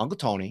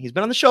Tony, he's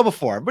been on the show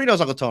before. Everybody knows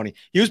Uncle Tony.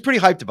 He was pretty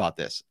hyped about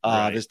this,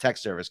 this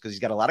text service, because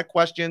he's got a lot of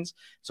questions.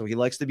 So he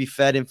likes to be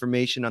fed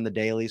information on the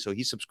daily. So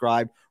he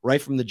subscribed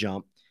right from the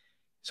jump.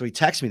 So he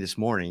texted me this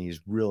morning. He's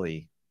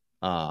really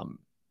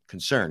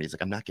concerned. He's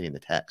like, I'm not getting the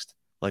text.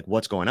 Like,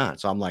 what's going on?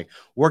 So I'm like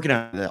working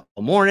on it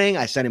all morning.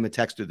 I sent him a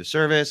text through the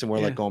service, and we're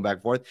like going back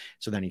and forth.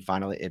 So then it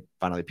finally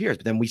appears.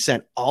 But then we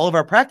sent all of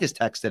our practice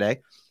texts today,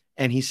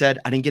 and he said,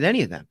 I didn't get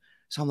any of them.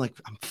 So I'm like,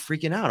 I'm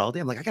freaking out all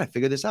day. I'm like, I got to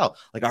figure this out.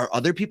 Like, are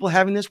other people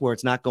having this where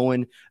it's not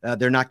going,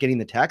 they're not getting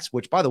the text,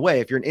 which, by the way,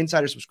 if you're an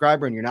insider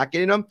subscriber and you're not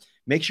getting them,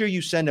 make sure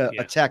you send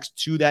a text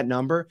to that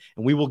number,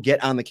 and we will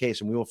get on the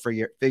case and we will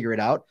figure it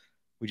out.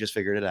 We just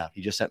figured it out.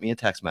 He just sent me a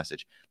text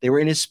message. They were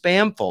in his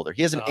spam folder.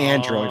 He has an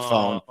Android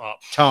phone.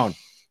 Tone,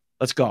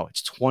 let's go.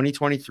 It's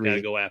 2023.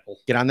 Gotta go Apple.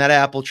 Get on that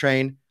Apple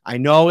train. I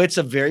know it's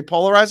a very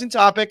polarizing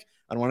topic.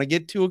 I don't want to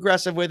get too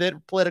aggressive with it,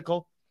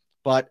 political,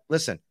 but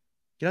listen,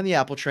 get on the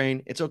Apple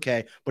train. It's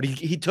okay. But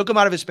he took him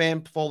out of his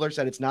spam folder,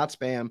 said it's not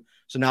spam.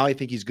 So now I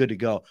think he's good to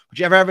go. But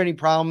you ever have any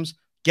problems,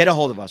 get a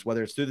hold of us,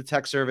 whether it's through the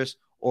text service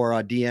or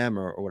a DM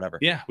or whatever.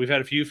 Yeah, we've had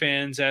a few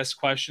fans ask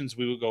questions.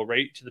 We will go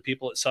right to the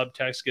people at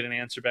Subtext, get an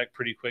answer back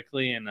pretty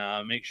quickly, and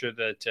make sure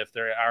that if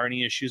there are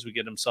any issues, we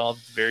get them solved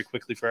very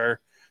quickly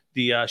for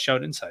the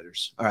Shout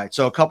Insiders. All right,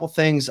 so a couple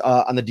things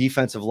on the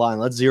defensive line.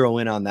 Let's zero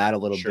in on that a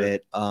little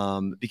bit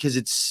because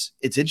it's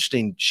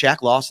interesting.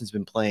 Shaq Lawson's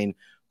been playing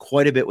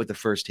quite a bit with the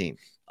first team,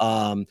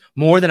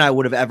 more than I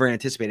would have ever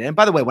anticipated. And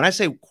by the way, when I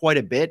say quite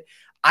a bit,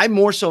 I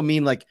more so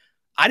mean like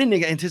I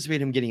didn't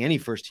anticipate him getting any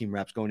first team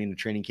reps going into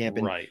training camp.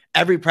 And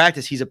every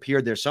practice, he's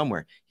appeared there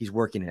somewhere. He's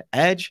working at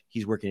edge.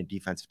 He's working at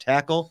defensive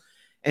tackle.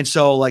 And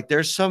so, like,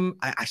 there's some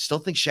 – I still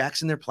think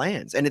Shaq's in their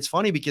plans. And it's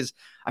funny because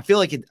I feel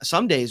like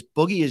some days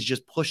Boogie is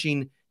just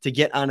pushing to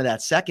get onto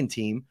that second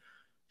team.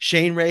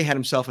 Shane Ray had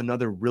himself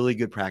another really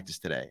good practice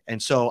today.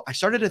 And so I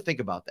started to think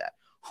about that.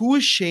 Who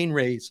is Shane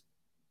Ray's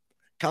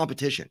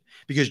competition?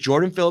 Because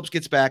Jordan Phillips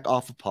gets back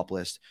off of PUP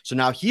list. So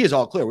now he is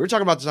all clear. We were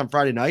talking about this on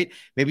Friday night,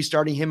 maybe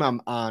starting him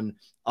on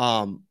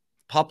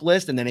PUP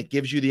list, and then it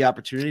gives you the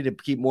opportunity to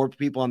keep more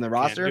people on the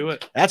roster. Can't do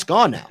it. That's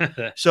gone now.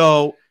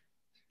 So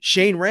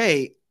Shane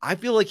Ray – I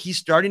feel like he's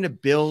starting to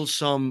build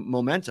some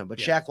momentum. But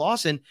Shaq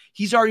Lawson,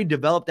 he's already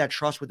developed that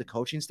trust with the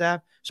coaching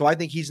staff. So I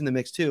think he's in the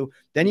mix too.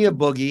 Then you have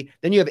Boogie.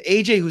 Then you have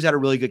AJ, who's had a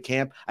really good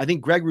camp. I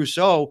think Greg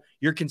Rousseau,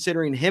 you're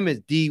considering him as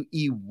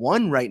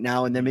DE1 right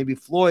now. And then maybe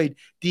Floyd,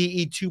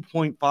 DE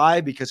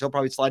 2.5, because he'll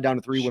probably slide down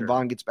to 3 when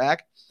Vaughn gets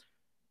back.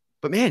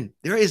 But, man,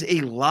 there is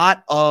a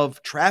lot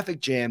of traffic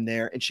jam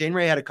there. And Shane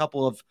Ray had a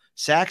couple of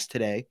sacks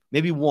today,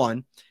 maybe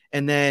one.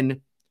 And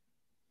then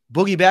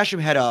Boogie Basham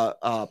had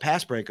a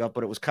pass breakup,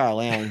 but it was Kyle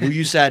Allen, who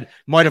you said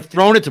might have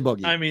thrown it to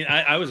Boogie. I mean,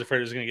 I was afraid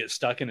it was going to get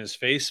stuck in his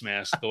face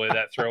mask the way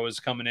that throw was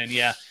coming in.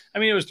 Yeah, I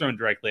mean, it was thrown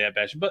directly at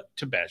Basham, but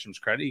to Basham's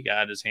credit, he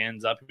got his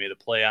hands up. He made a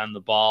play on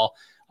the ball.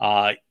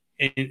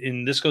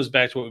 And this goes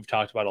back to what we've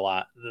talked about a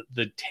lot.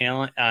 The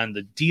talent on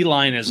the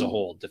D-line as a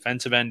whole,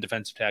 defensive end,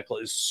 defensive tackle,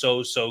 is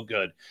so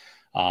good.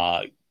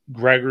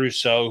 Greg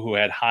Rousseau, who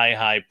had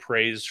high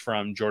praise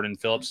from Jordan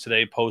Phillips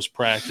today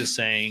post-practice,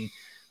 saying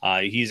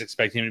he's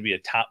expecting him to be a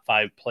top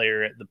 5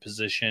 player at the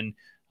position.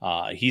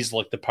 He's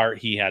looked the part.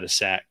 He had a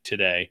sack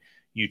today.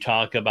 You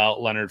talk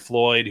about Leonard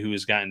Floyd, who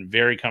has gotten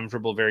very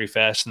comfortable very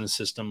fast in the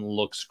system,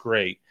 looks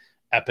great.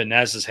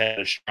 Epinez has had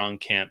a strong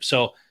camp.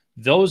 So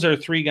those are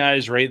 3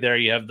 guys right there.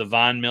 You have the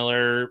Von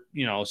Miller,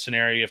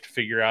 scenario you have to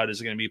figure out. Is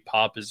it going to be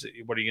Pop?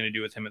 What are you going to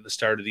do with him at the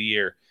start of the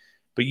year?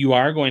 But you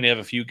are going to have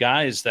a few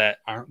guys that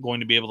aren't going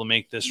to be able to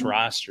make this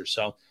roster.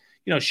 So,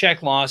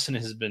 Shaq Lawson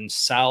has been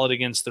solid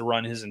against the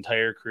run his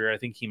entire career. I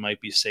think he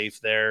might be safe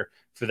there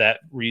for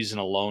that reason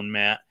alone,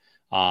 Matt.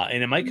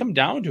 And it might come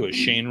down to a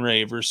Shane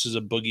Ray versus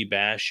a Boogie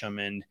Basham.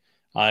 And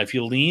if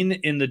you lean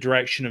in the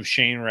direction of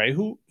Shane Ray,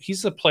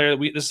 he's the player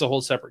that this is a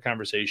whole separate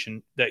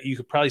conversation that you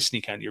could probably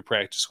sneak onto your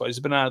practice squad. He's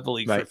been out of the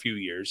league for a few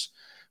years.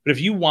 But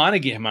if you want to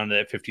get him onto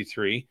that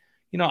 53,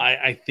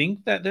 I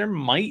think that there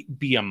might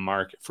be a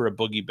market for a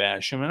Boogie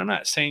Basham. And I'm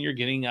not saying you're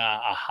getting a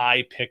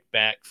high pick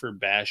back for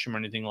Basham or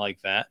anything like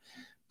that,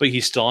 but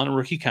he's still on a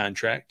rookie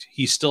contract.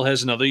 He still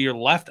has another year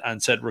left on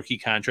said rookie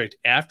contract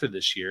after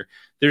this year.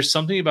 There's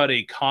something about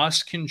a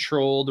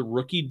cost-controlled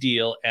rookie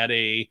deal at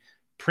a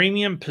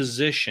premium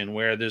position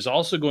where there's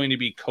also going to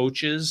be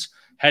coaches,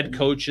 head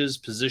coaches,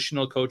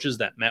 positional coaches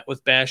that met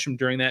with Basham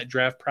during that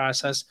draft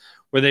process,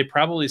 where they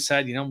probably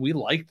said, we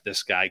liked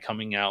this guy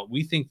coming out.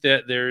 We think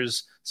that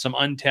there's some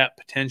untapped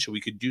potential.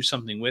 We could do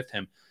something with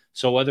him.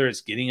 So whether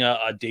it's getting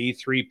a day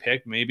 3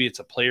 pick, maybe it's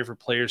a player for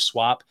player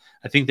swap,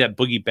 I think that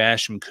Boogie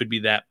Basham could be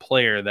that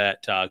player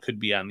that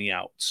could be on the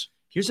outs.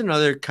 Here's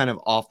another kind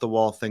of off the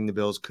wall thing the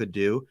Bills could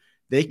do.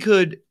 They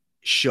could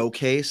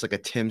showcase like a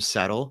Tim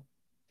Settle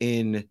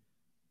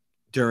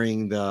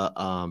during the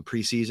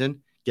preseason,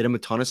 get him a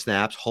ton of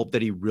snaps, hope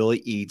that he really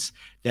eats,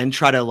 then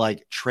try to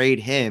trade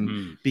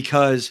him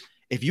because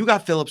if you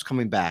got Phillips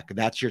coming back,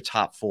 that's your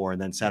top 4,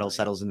 and then settles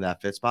into that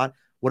 5th spot.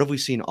 What have we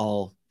seen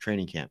all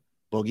training camp?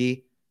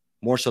 Boogie,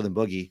 more so than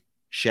Boogie,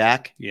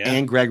 Shaq,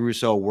 and Greg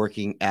Rousseau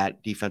working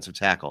at defensive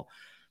tackle.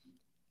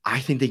 I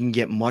think they can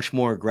get much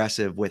more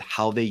aggressive with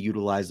how they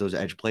utilize those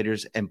edge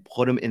players and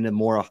put them into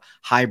more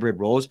hybrid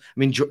roles. I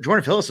mean,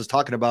 Jordan Phillips was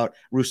talking about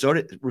Rousseau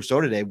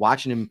today,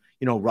 watching him,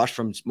 rush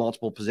from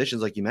multiple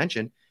positions like you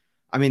mentioned.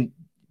 I mean,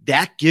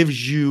 that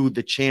gives you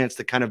the chance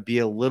to kind of be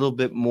a little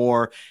bit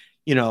more,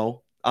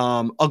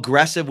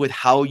 aggressive with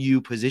how you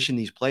position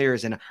these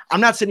players. And I'm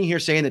not sitting here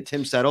saying that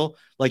Tim Settle,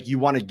 you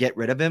want to get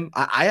rid of him.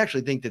 I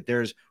actually think that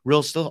there's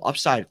real still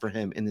upside for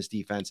him in this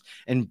defense.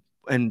 And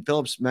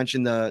Phillips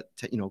mentioned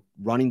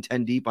running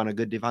 10 deep on a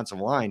good defensive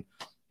line.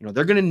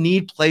 They're going to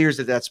need players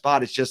at that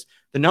spot. It's just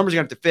the numbers are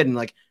going to have to fit.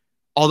 And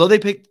although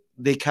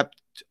they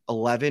kept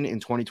 11 in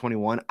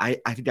 2021, I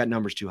think that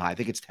number's too high. I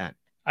think it's 10.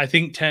 I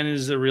think 10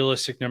 is the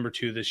realistic number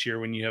 2 this year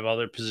when you have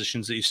other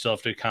positions that you still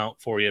have to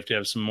account for. You have to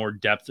have some more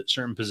depth at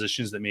certain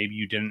positions that maybe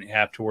you didn't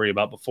have to worry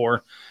about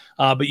before.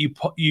 But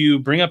you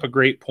bring up a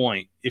great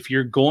point. If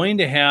you're going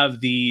to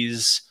have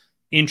these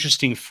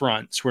interesting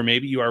fronts where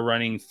maybe you are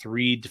running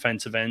 3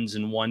 defensive ends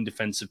and 1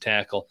 defensive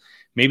tackle,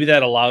 maybe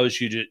that allows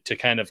you to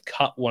kind of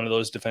cut one of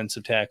those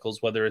defensive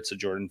tackles, whether it's a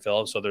Jordan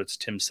Phillips, whether it's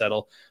Tim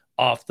Settle,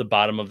 off the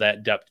bottom of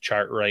that depth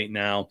chart right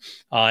now,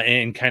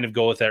 and kind of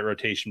go with that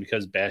rotation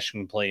because Basham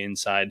can play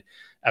inside,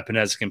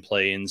 Epinez can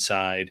play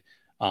inside,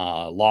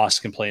 Loss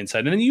can play inside,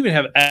 and then you even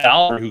have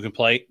Al who can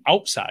play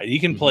outside. He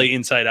can play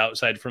inside,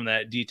 outside from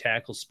that D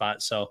tackle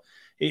spot. So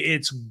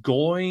it's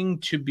going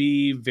to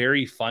be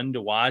very fun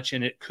to watch,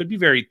 and it could be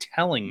very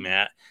telling,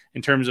 Matt,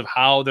 in terms of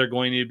how they're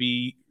going to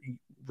be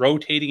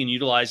rotating and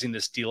utilizing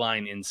this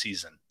D-line in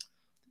season.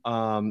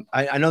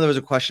 I know there was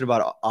a question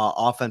about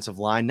offensive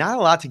line. Not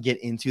a lot to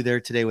get into there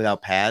today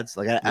without pads.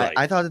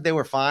 I thought that they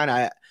were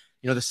fine.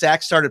 The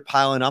sacks started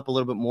piling up a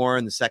little bit more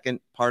in the second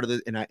part of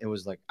it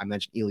was I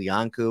mentioned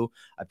Ilianku.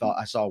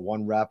 I saw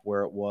one rep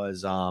where it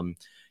was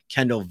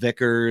Kendall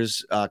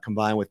Vickers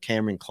combined with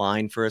Cameron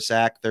Klein for a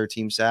sack,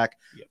 3rd-team sack.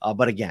 Yep.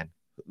 But again,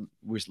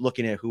 we're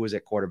looking at who was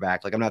at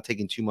quarterback. I'm not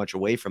taking too much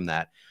away from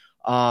that.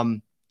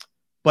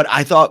 But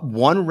I thought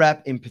one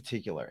rep in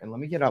particular, and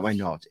let me get out my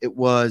notes. It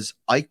was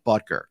Ike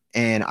Butker.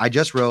 And I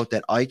just wrote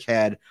that Ike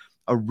had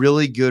a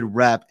really good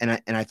rep.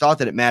 And I thought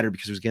that it mattered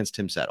because it was against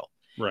Tim Settle.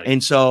 Right.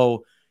 And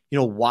so,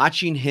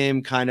 watching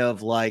him kind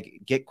of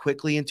like get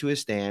quickly into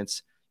his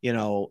stance,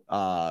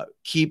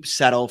 keep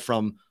Settle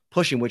from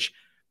pushing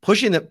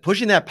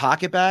that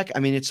pocket back. I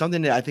mean, it's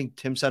something that I think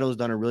Tim Settle has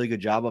done a really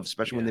good job of,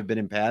 especially when they've been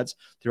in pads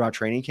throughout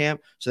training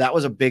camp. So that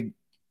was a big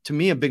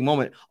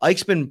moment.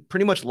 Ike's been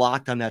pretty much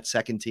locked on that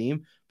second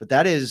team, but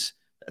that's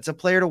a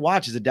player to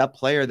watch. He's a depth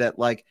player that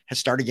like has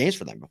started games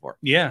for them before.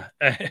 Yeah.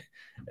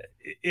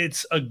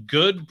 It's a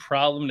good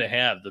problem to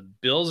have. The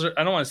Bills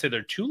I don't want to say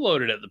they're too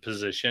loaded at the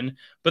position,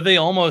 but they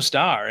almost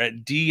are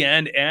at D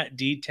end, at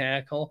D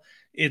tackle.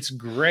 It's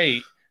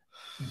great,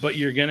 but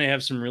you're going to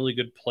have some really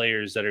good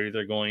players that are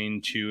either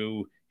going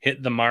to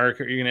hit the mark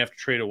or you're going to have to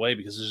trade away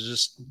because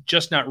there's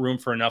just not room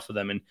for enough of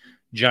them. And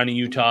Johnny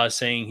Utah is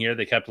saying here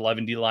they kept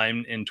 11 D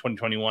line in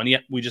 2021. Yeah,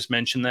 we just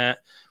mentioned that.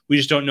 We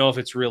just don't know if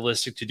it's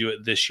realistic to do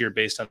it this year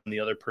based on the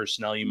other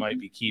personnel you might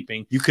be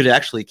keeping. You could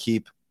actually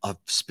keep a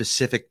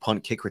specific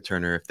punt kick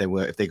returner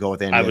if they go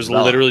with Andy. I was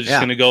Isabella. literally just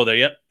going to go there.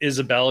 Yep,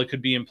 Isabella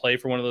could be in play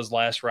for one of those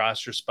last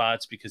roster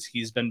spots because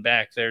he's been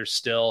back there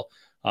still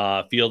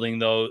fielding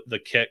the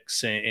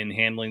kicks and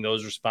handling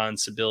those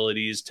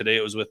responsibilities. Today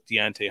it was with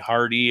Deontay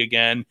Hardy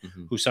again,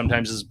 who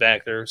sometimes is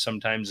back there,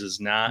 sometimes is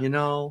not.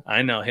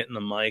 I know, hitting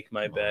the mic.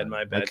 My bad.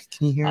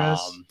 Can you hear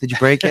us? Did you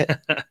break it?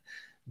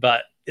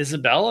 But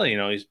Isabella,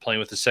 he's playing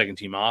with the second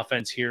team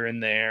offense here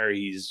and there.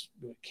 He's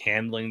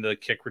handling the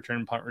kick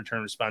return, punt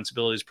return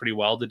responsibilities pretty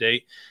well to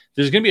date.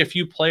 There's going to be a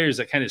few players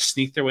that kind of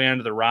sneak their way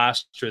onto the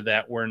roster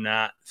that we're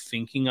not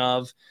thinking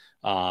of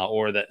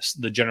or that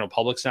the general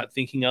public's not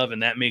thinking of,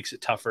 and that makes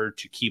it tougher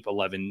to keep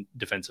 11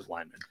 defensive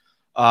linemen.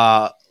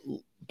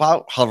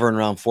 About hovering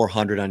around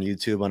 400 on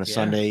YouTube on a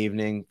Sunday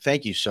evening.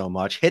 Thank you so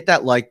much. Hit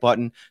that like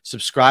button.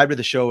 Subscribe to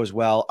the show as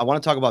well. I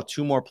want to talk about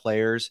two more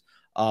players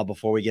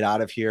before we get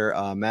out of here.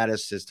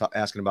 Mattis is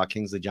asking about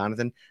Kingsley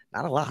Jonathan.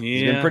 Not a lot.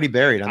 He's been pretty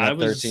buried on that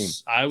third team.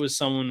 I was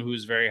someone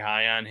who's very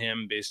high on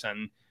him based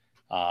on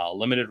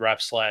limited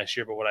reps last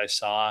year, but what I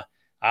saw,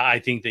 I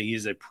think that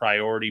he's a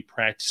priority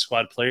practice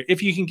squad player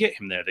if you can get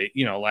him there.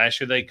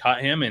 Last year they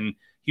caught him, and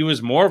he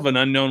was more of an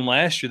unknown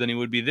last year than he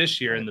would be this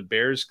year, and the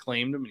Bears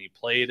claimed him, and he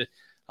played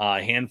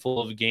a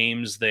handful of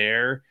games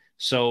there.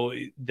 So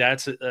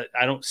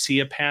I don't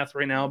see a path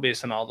right now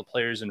based on all the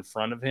players in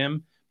front of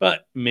him,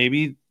 but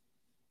maybe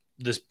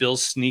this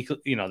Bills sneak,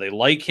 they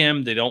like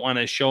him. They don't want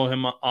to show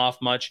him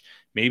off much.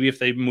 Maybe if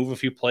they move a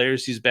few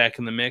players, he's back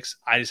in the mix.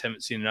 I just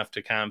haven't seen enough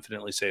to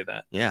confidently say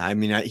that. Yeah, I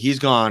mean, he's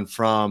gone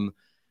from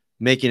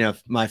making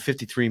my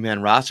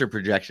 53-man roster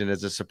projection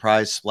as a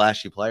surprise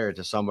splashy player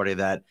to somebody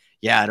that,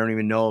 I don't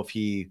even know if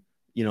he,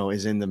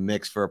 is in the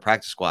mix for a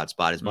practice squad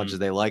spot as much as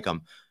they like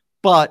him.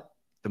 But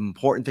the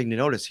important thing to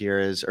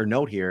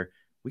note here,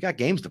 we got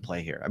games to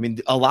play here. I mean,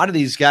 a lot of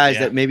these guys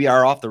that maybe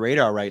are off the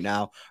radar right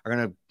now are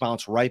going to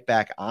bounce right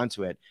back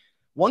onto it.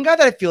 One guy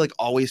that I feel like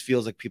always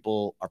feels like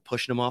people are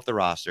pushing him off the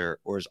roster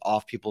or is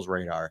off people's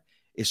radar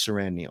is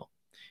Siran Neal.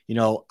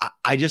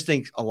 I just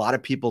think a lot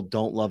of people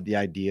don't love the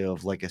idea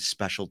of like a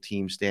special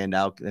team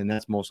standout, and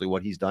that's mostly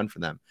what he's done for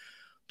them.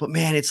 But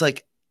man, it's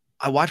like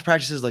I watch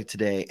practices like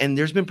today, and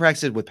there's been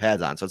practices with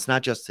pads on, so it's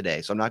not just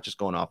today. So I'm not just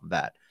going off of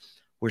that.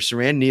 Where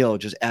Siran Neal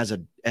just as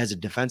a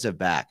defensive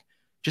back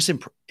just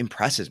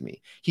impresses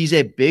me. He's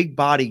a big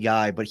body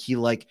guy, but he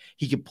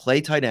could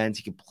play tight ends,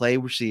 he could play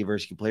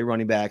receivers, he could play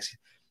running backs,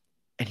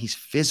 and he's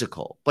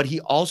physical. But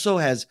he also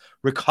has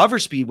recover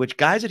speed, which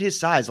guys at his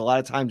size a lot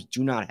of times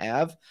do not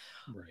have.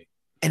 Right.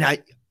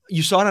 And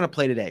you saw it on a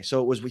play today.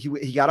 So it was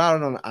he got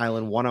out on an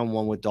island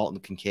one-on-one with Dalton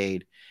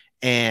Kincaid,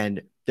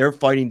 and they're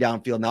fighting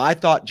downfield. Now I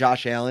thought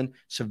Josh Allen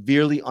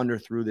severely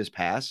underthrew this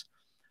pass,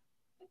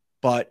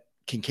 but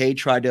Kincaid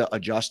tried to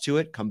adjust to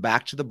it, come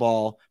back to the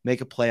ball,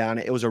 make a play on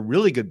it. It was a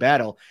really good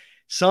battle.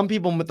 Some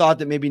people thought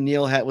that maybe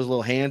Neal was a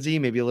little handsy,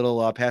 maybe a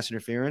little pass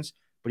interference,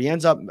 but he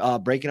ends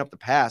up breaking up the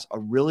pass. A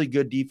really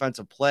good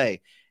defensive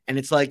play. And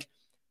it's like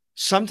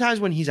sometimes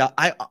when he's out,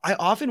 I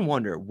often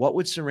wonder what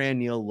would Siran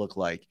Neal look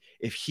like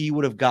if he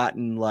would have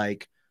gotten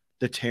like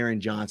the Taron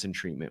Johnson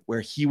treatment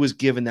where he was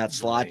given that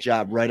slot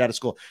job right out of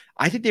school.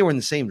 I think they were in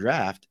the same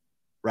draft,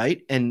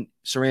 right? And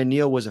Siran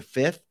Neal was a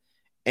 5th.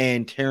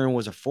 And Taron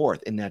was a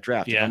 4th in that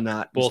draft. Yeah, I'm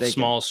not both mistaken.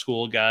 Small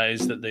school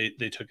guys that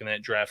they took in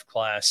that draft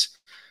class.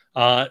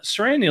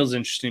 Siran Neal's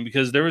interesting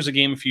because there was a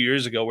game a few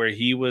years ago where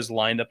he was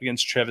lined up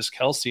against Travis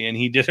Kelce, and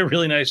he did a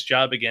really nice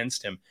job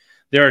against him.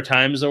 There are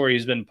times though where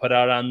he's been put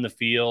out on the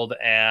field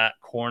at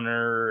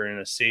corner or in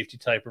a safety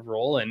type of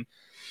role, and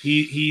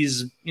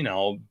he's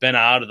been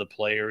out of the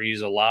play or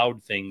he's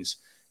allowed things.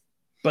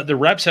 But the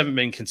reps haven't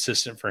been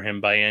consistent for him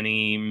by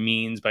any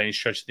means, by any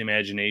stretch of the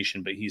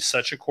imagination. But he's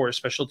such a core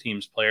special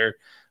teams player,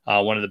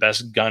 one of the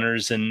best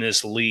gunners in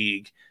this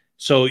league.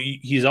 So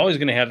he's always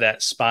going to have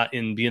that spot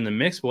and be in the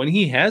mix. But when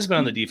he has been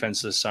on the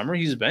defense this summer,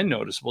 he's been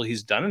noticeable.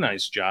 He's done a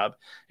nice job.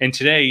 And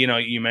today,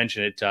 you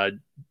mentioned it,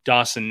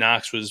 Dawson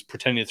Knox was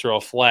pretending to throw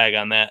a flag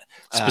on that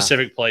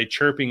specific play,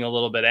 chirping a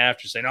little bit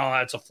after, saying, "Oh,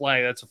 that's a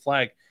flag, that's a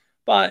flag."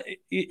 But,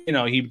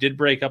 he did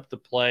break up the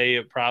play.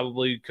 It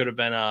probably could have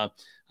been a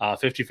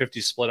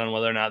 50-50 split on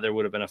whether or not there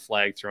would have been a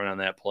flag thrown on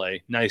that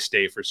play. Nice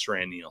day for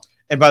Strand Neal.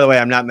 And by the way,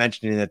 I'm not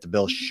mentioning that the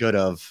Bills should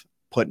have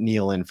put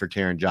Neal in for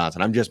Taron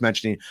Johnson. I'm just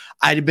mentioning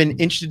I'd have been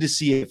interested to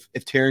see if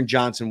Taron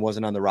Johnson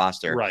wasn't on the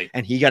roster, right,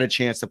 and he got a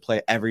chance to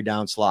play every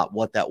down slot,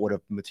 what that would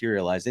have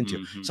materialized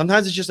into.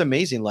 Sometimes it's just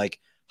amazing, like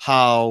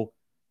how,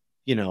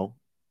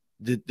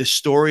 the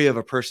story of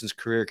a person's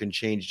career can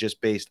change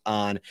just based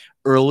on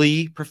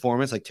early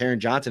performance. Like Taron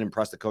Johnson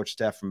impressed the coach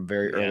staff from a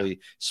very early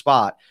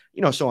spot,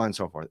 so on and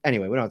so forth.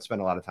 Anyway, we don't have to spend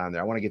a lot of time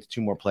there. I want to get to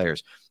two more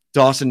players.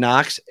 Dawson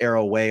Knox,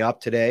 arrow way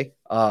up today.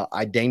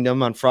 I dinged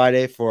him on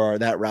Friday for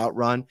that route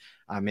run.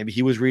 Maybe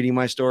he was reading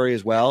my story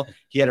as well.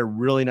 He had a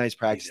really nice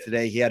practice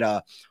today. He had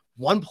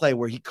one play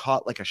where he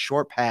caught like a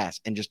short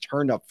pass and just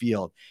turned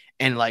upfield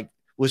and like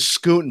was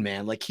scooting,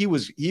 man. Like he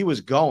was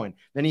going.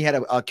 Then he had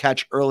a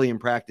catch early in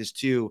practice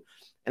too.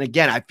 And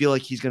again, I feel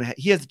like he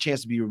has the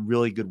chance to be a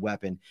really good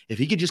weapon. If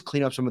he could just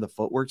clean up some of the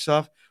footwork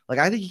stuff, like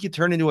I think he could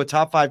turn into a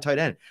top 5 tight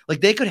end. Like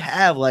they could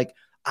have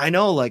I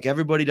know like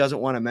everybody doesn't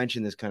want to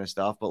mention this kind of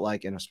stuff, but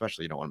and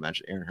especially you don't want to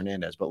mention Aaron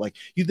Hernandez, but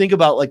you think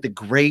about the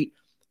great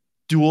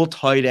dual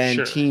tight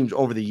end teams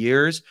over the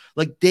years,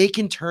 they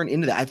can turn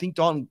into that. I think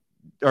Dawson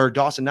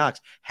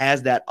Knox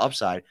has that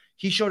upside.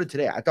 He showed it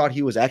today. I thought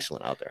he was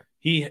excellent out there.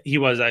 He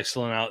was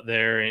excellent out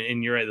there.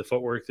 And you're right. The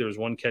footwork, there was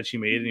one catch he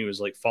made and he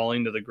was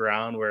falling to the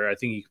ground where I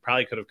think he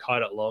probably could have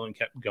caught it low and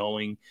kept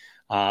going.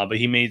 But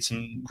he made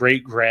some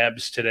great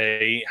grabs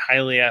today,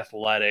 highly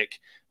athletic.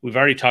 We've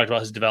already talked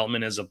about his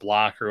development as a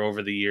blocker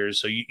over the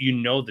years. So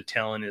the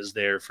talent is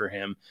there for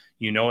him.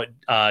 What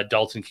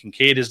Dalton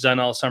Kincaid has done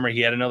all summer. He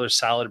had another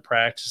solid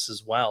practice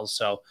as well.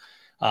 So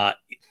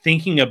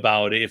thinking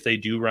about it, if they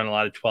do run a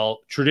lot of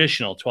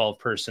traditional 12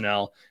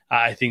 personnel,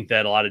 I think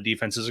that a lot of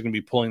defenses are going to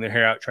be pulling their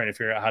hair out, trying to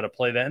figure out how to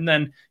play that. And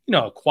then,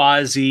 a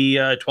quasi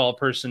 12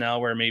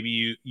 personnel where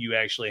maybe you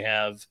actually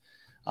have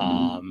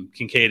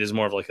Kincaid is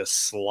more of a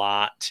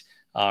slot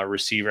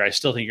receiver. I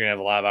still think you're going to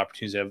have a lot of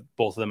opportunities to have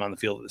both of them on the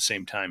field at the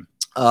same time.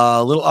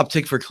 A little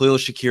uptick for Khalil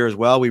Shakir as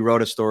well. We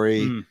wrote a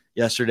story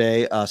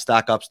yesterday,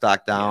 stock up,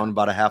 stock down,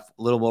 about a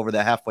little over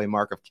the halfway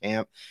mark of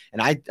camp.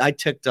 And I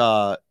took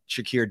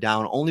Shakir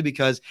down only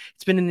because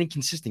it's been an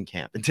inconsistent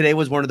camp. And today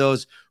was one of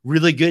those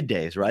really good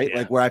days, right?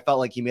 Yeah. Where I felt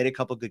like he made a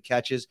couple good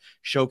catches,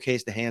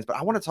 showcased the hands. But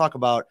I want to talk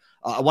about,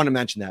 I want to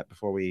mention that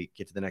before we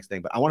get to the next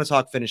thing, but I want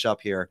to finish up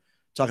here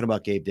talking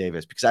about Gabe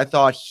Davis, because I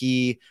thought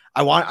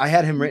I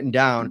had him written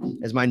down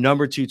as my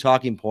number 2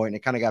 talking point, and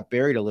it kind of got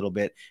buried a little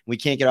bit. We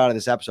can't get out of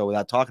this episode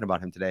without talking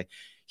about him today.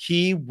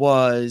 He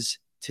was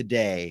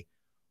today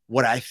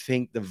what I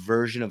think the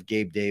version of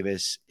Gabe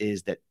Davis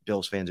is that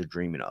Bills fans are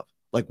dreaming of,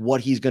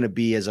 what he's going to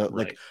be as a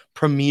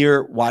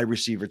premier wide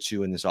receiver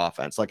 2 in this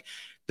offense.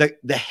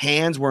 The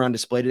hands were on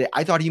display today.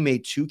 I thought he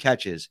made 2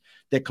 catches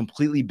that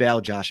completely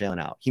bailed Josh Allen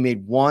out. He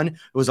made one. It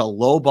was a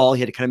low ball.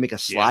 He had to kind of make a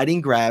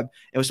sliding grab.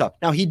 It was tough.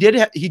 Now he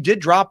did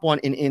drop one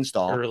in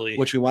install,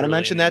 which we want to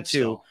mention that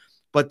too.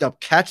 But the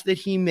catch that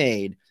he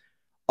made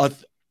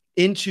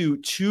into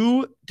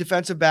 2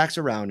 defensive backs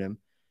around him,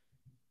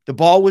 the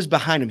ball was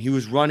behind him. He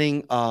was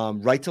running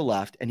right to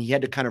left, and he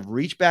had to kind of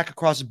reach back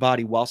across his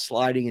body while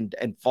sliding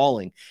and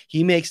falling.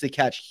 He makes the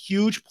catch.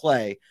 Huge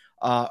play.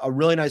 A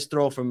really nice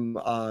throw from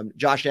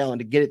Josh Allen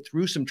to get it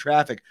through some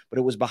traffic, but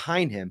it was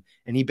behind him,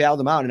 and he bailed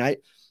him out.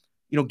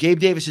 And Gabe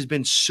Davis has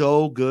been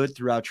so good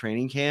throughout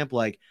training camp.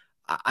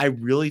 I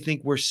really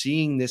think we're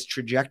seeing this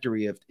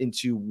trajectory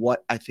into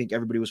what I think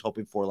everybody was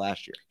hoping for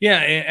last year. Yeah,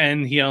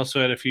 and he also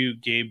had a few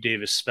Gabe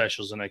Davis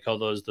specials, and I call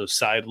those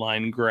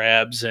sideline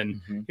grabs.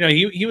 And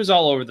he was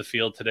all over the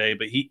field today,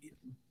 but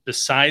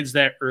besides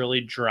that early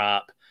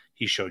drop,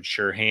 he showed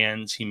sure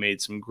hands. He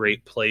made some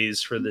great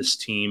plays for this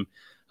team.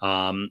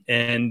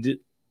 And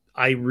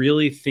I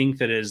really think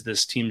that as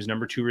this team's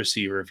number 2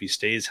 receiver, if he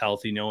stays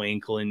healthy, no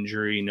ankle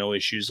injury, no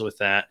issues with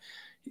that,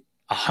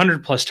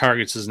 100+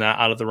 targets is not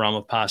out of the realm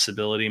of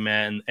possibility,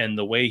 man. And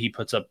the way he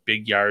puts up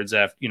big yards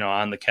after,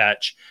 on the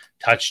catch,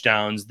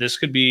 touchdowns, this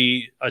could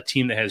be a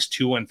team that has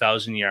 2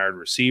 1,000-yard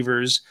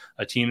receivers,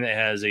 a team that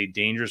has a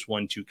dangerous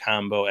 1-2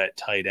 combo at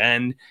tight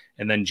end.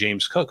 And then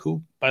James Cook,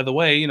 who, by the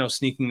way,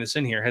 sneaking this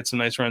in here, had some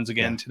nice runs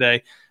again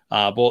today.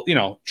 Both,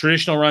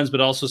 traditional runs,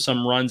 but also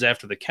some runs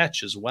after the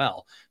catch as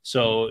well.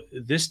 So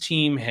this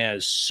team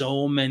has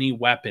so many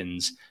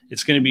weapons.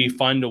 It's going to be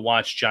fun to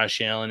watch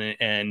Josh Allen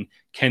and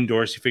Ken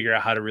Dorsey figure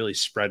out how to really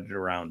spread it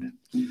around.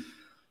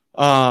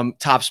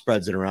 Top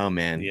spreads it around,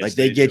 man. Yes,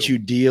 they get you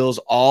deals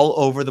all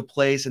over the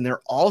place. And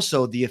they're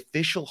also the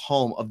official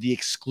home of the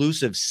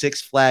exclusive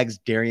Six Flags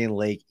Darien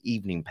Lake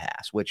Evening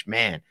Pass, which,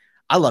 man,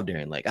 I love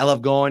Darien Lake. I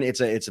love going.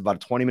 It's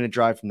about a 20-minute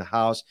drive from the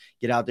house.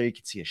 Get out there. You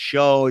can see a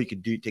show. You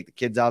could take the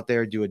kids out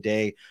there, do a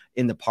day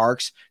in the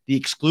parks. The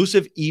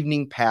exclusive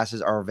evening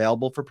passes are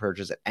available for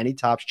purchase at any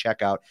Tops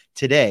checkout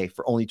today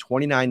for only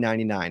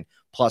 $29.99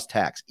 plus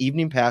tax.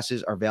 Evening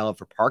passes are valid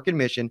for park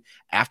admission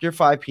after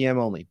 5 p.m.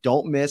 only.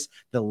 Don't miss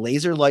the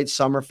Laser Light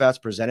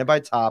Summerfest presented by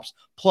Tops.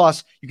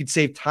 Plus, you can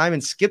save time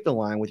and skip the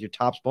line with your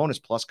Tops Bonus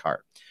Plus card.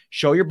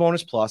 Show your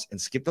bonus plus and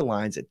skip the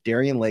lines at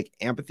Darien Lake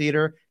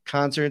Amphitheater.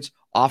 Concerts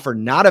offer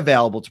not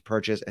available to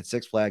purchase at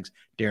Six Flags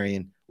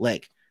Darien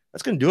Lake.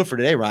 That's going to do it for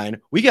today, Ryan.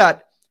 We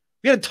got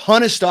a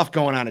ton of stuff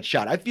going on at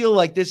Shout. I feel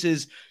like this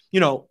is,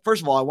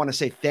 first of all, I want to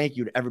say thank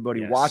you to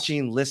everybody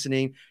watching,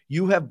 listening.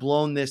 You have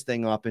blown this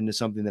thing up into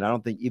something that I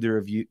don't think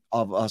either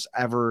of us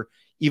ever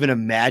even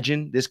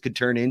imagined this could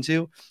turn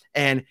into.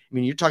 And I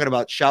mean, you're talking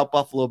about Shout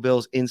Buffalo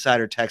Bills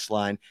Insider text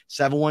line,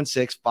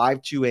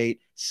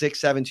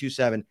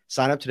 716-528-6727.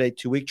 Sign up today,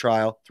 2-week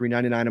trial,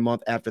 $3.99 a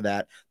month after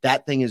that.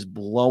 That thing is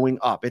blowing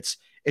up. It's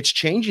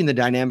changing the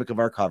dynamic of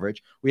our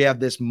coverage. We have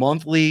this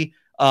monthly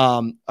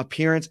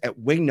appearance at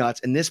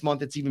Wingnuts, and this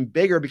month it's even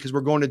bigger because we're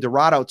going to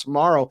Dorado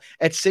tomorrow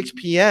at 6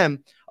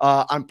 p.m.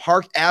 On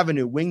Park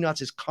Avenue.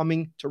 Wingnuts is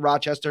coming to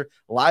Rochester.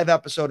 Live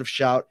episode of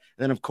Shout,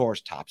 and then of course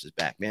Tops is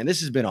back. Man,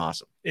 this has been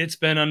awesome. It's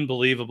been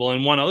unbelievable.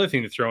 And one other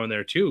thing to throw in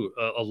there too,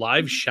 a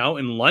live Shout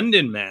in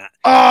London, Matt.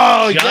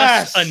 Oh,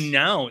 just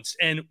announced,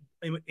 and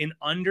in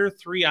under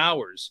 3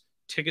 hours,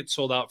 tickets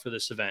sold out for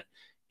this event.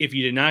 If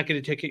you did not get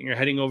a ticket and you're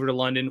heading over to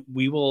London,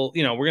 we will,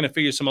 we're going to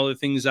figure some other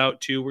things out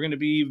too. We're going to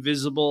be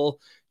visible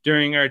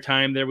during our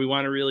time there. We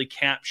want to really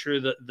capture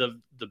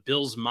the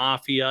Bills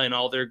Mafia in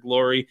all their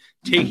glory,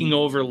 taking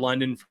over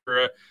London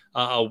for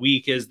a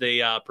week as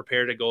they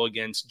prepare to go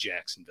against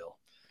Jacksonville.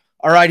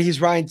 All right,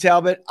 he's Ryan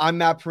Talbot. I'm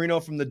Matt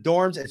Perino from the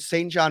dorms at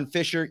St. John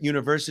Fisher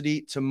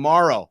University.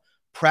 Tomorrow,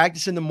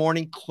 practice in the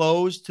morning,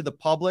 closed to the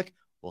public.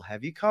 We'll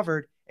have you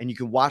covered, and you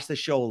can watch the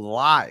show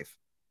live.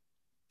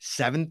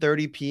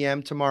 7:30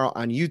 p.m. tomorrow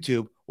on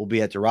YouTube. We'll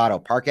be at Dorado,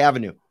 Park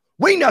Avenue.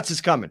 Wingnuts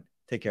is coming.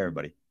 Take care,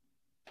 everybody.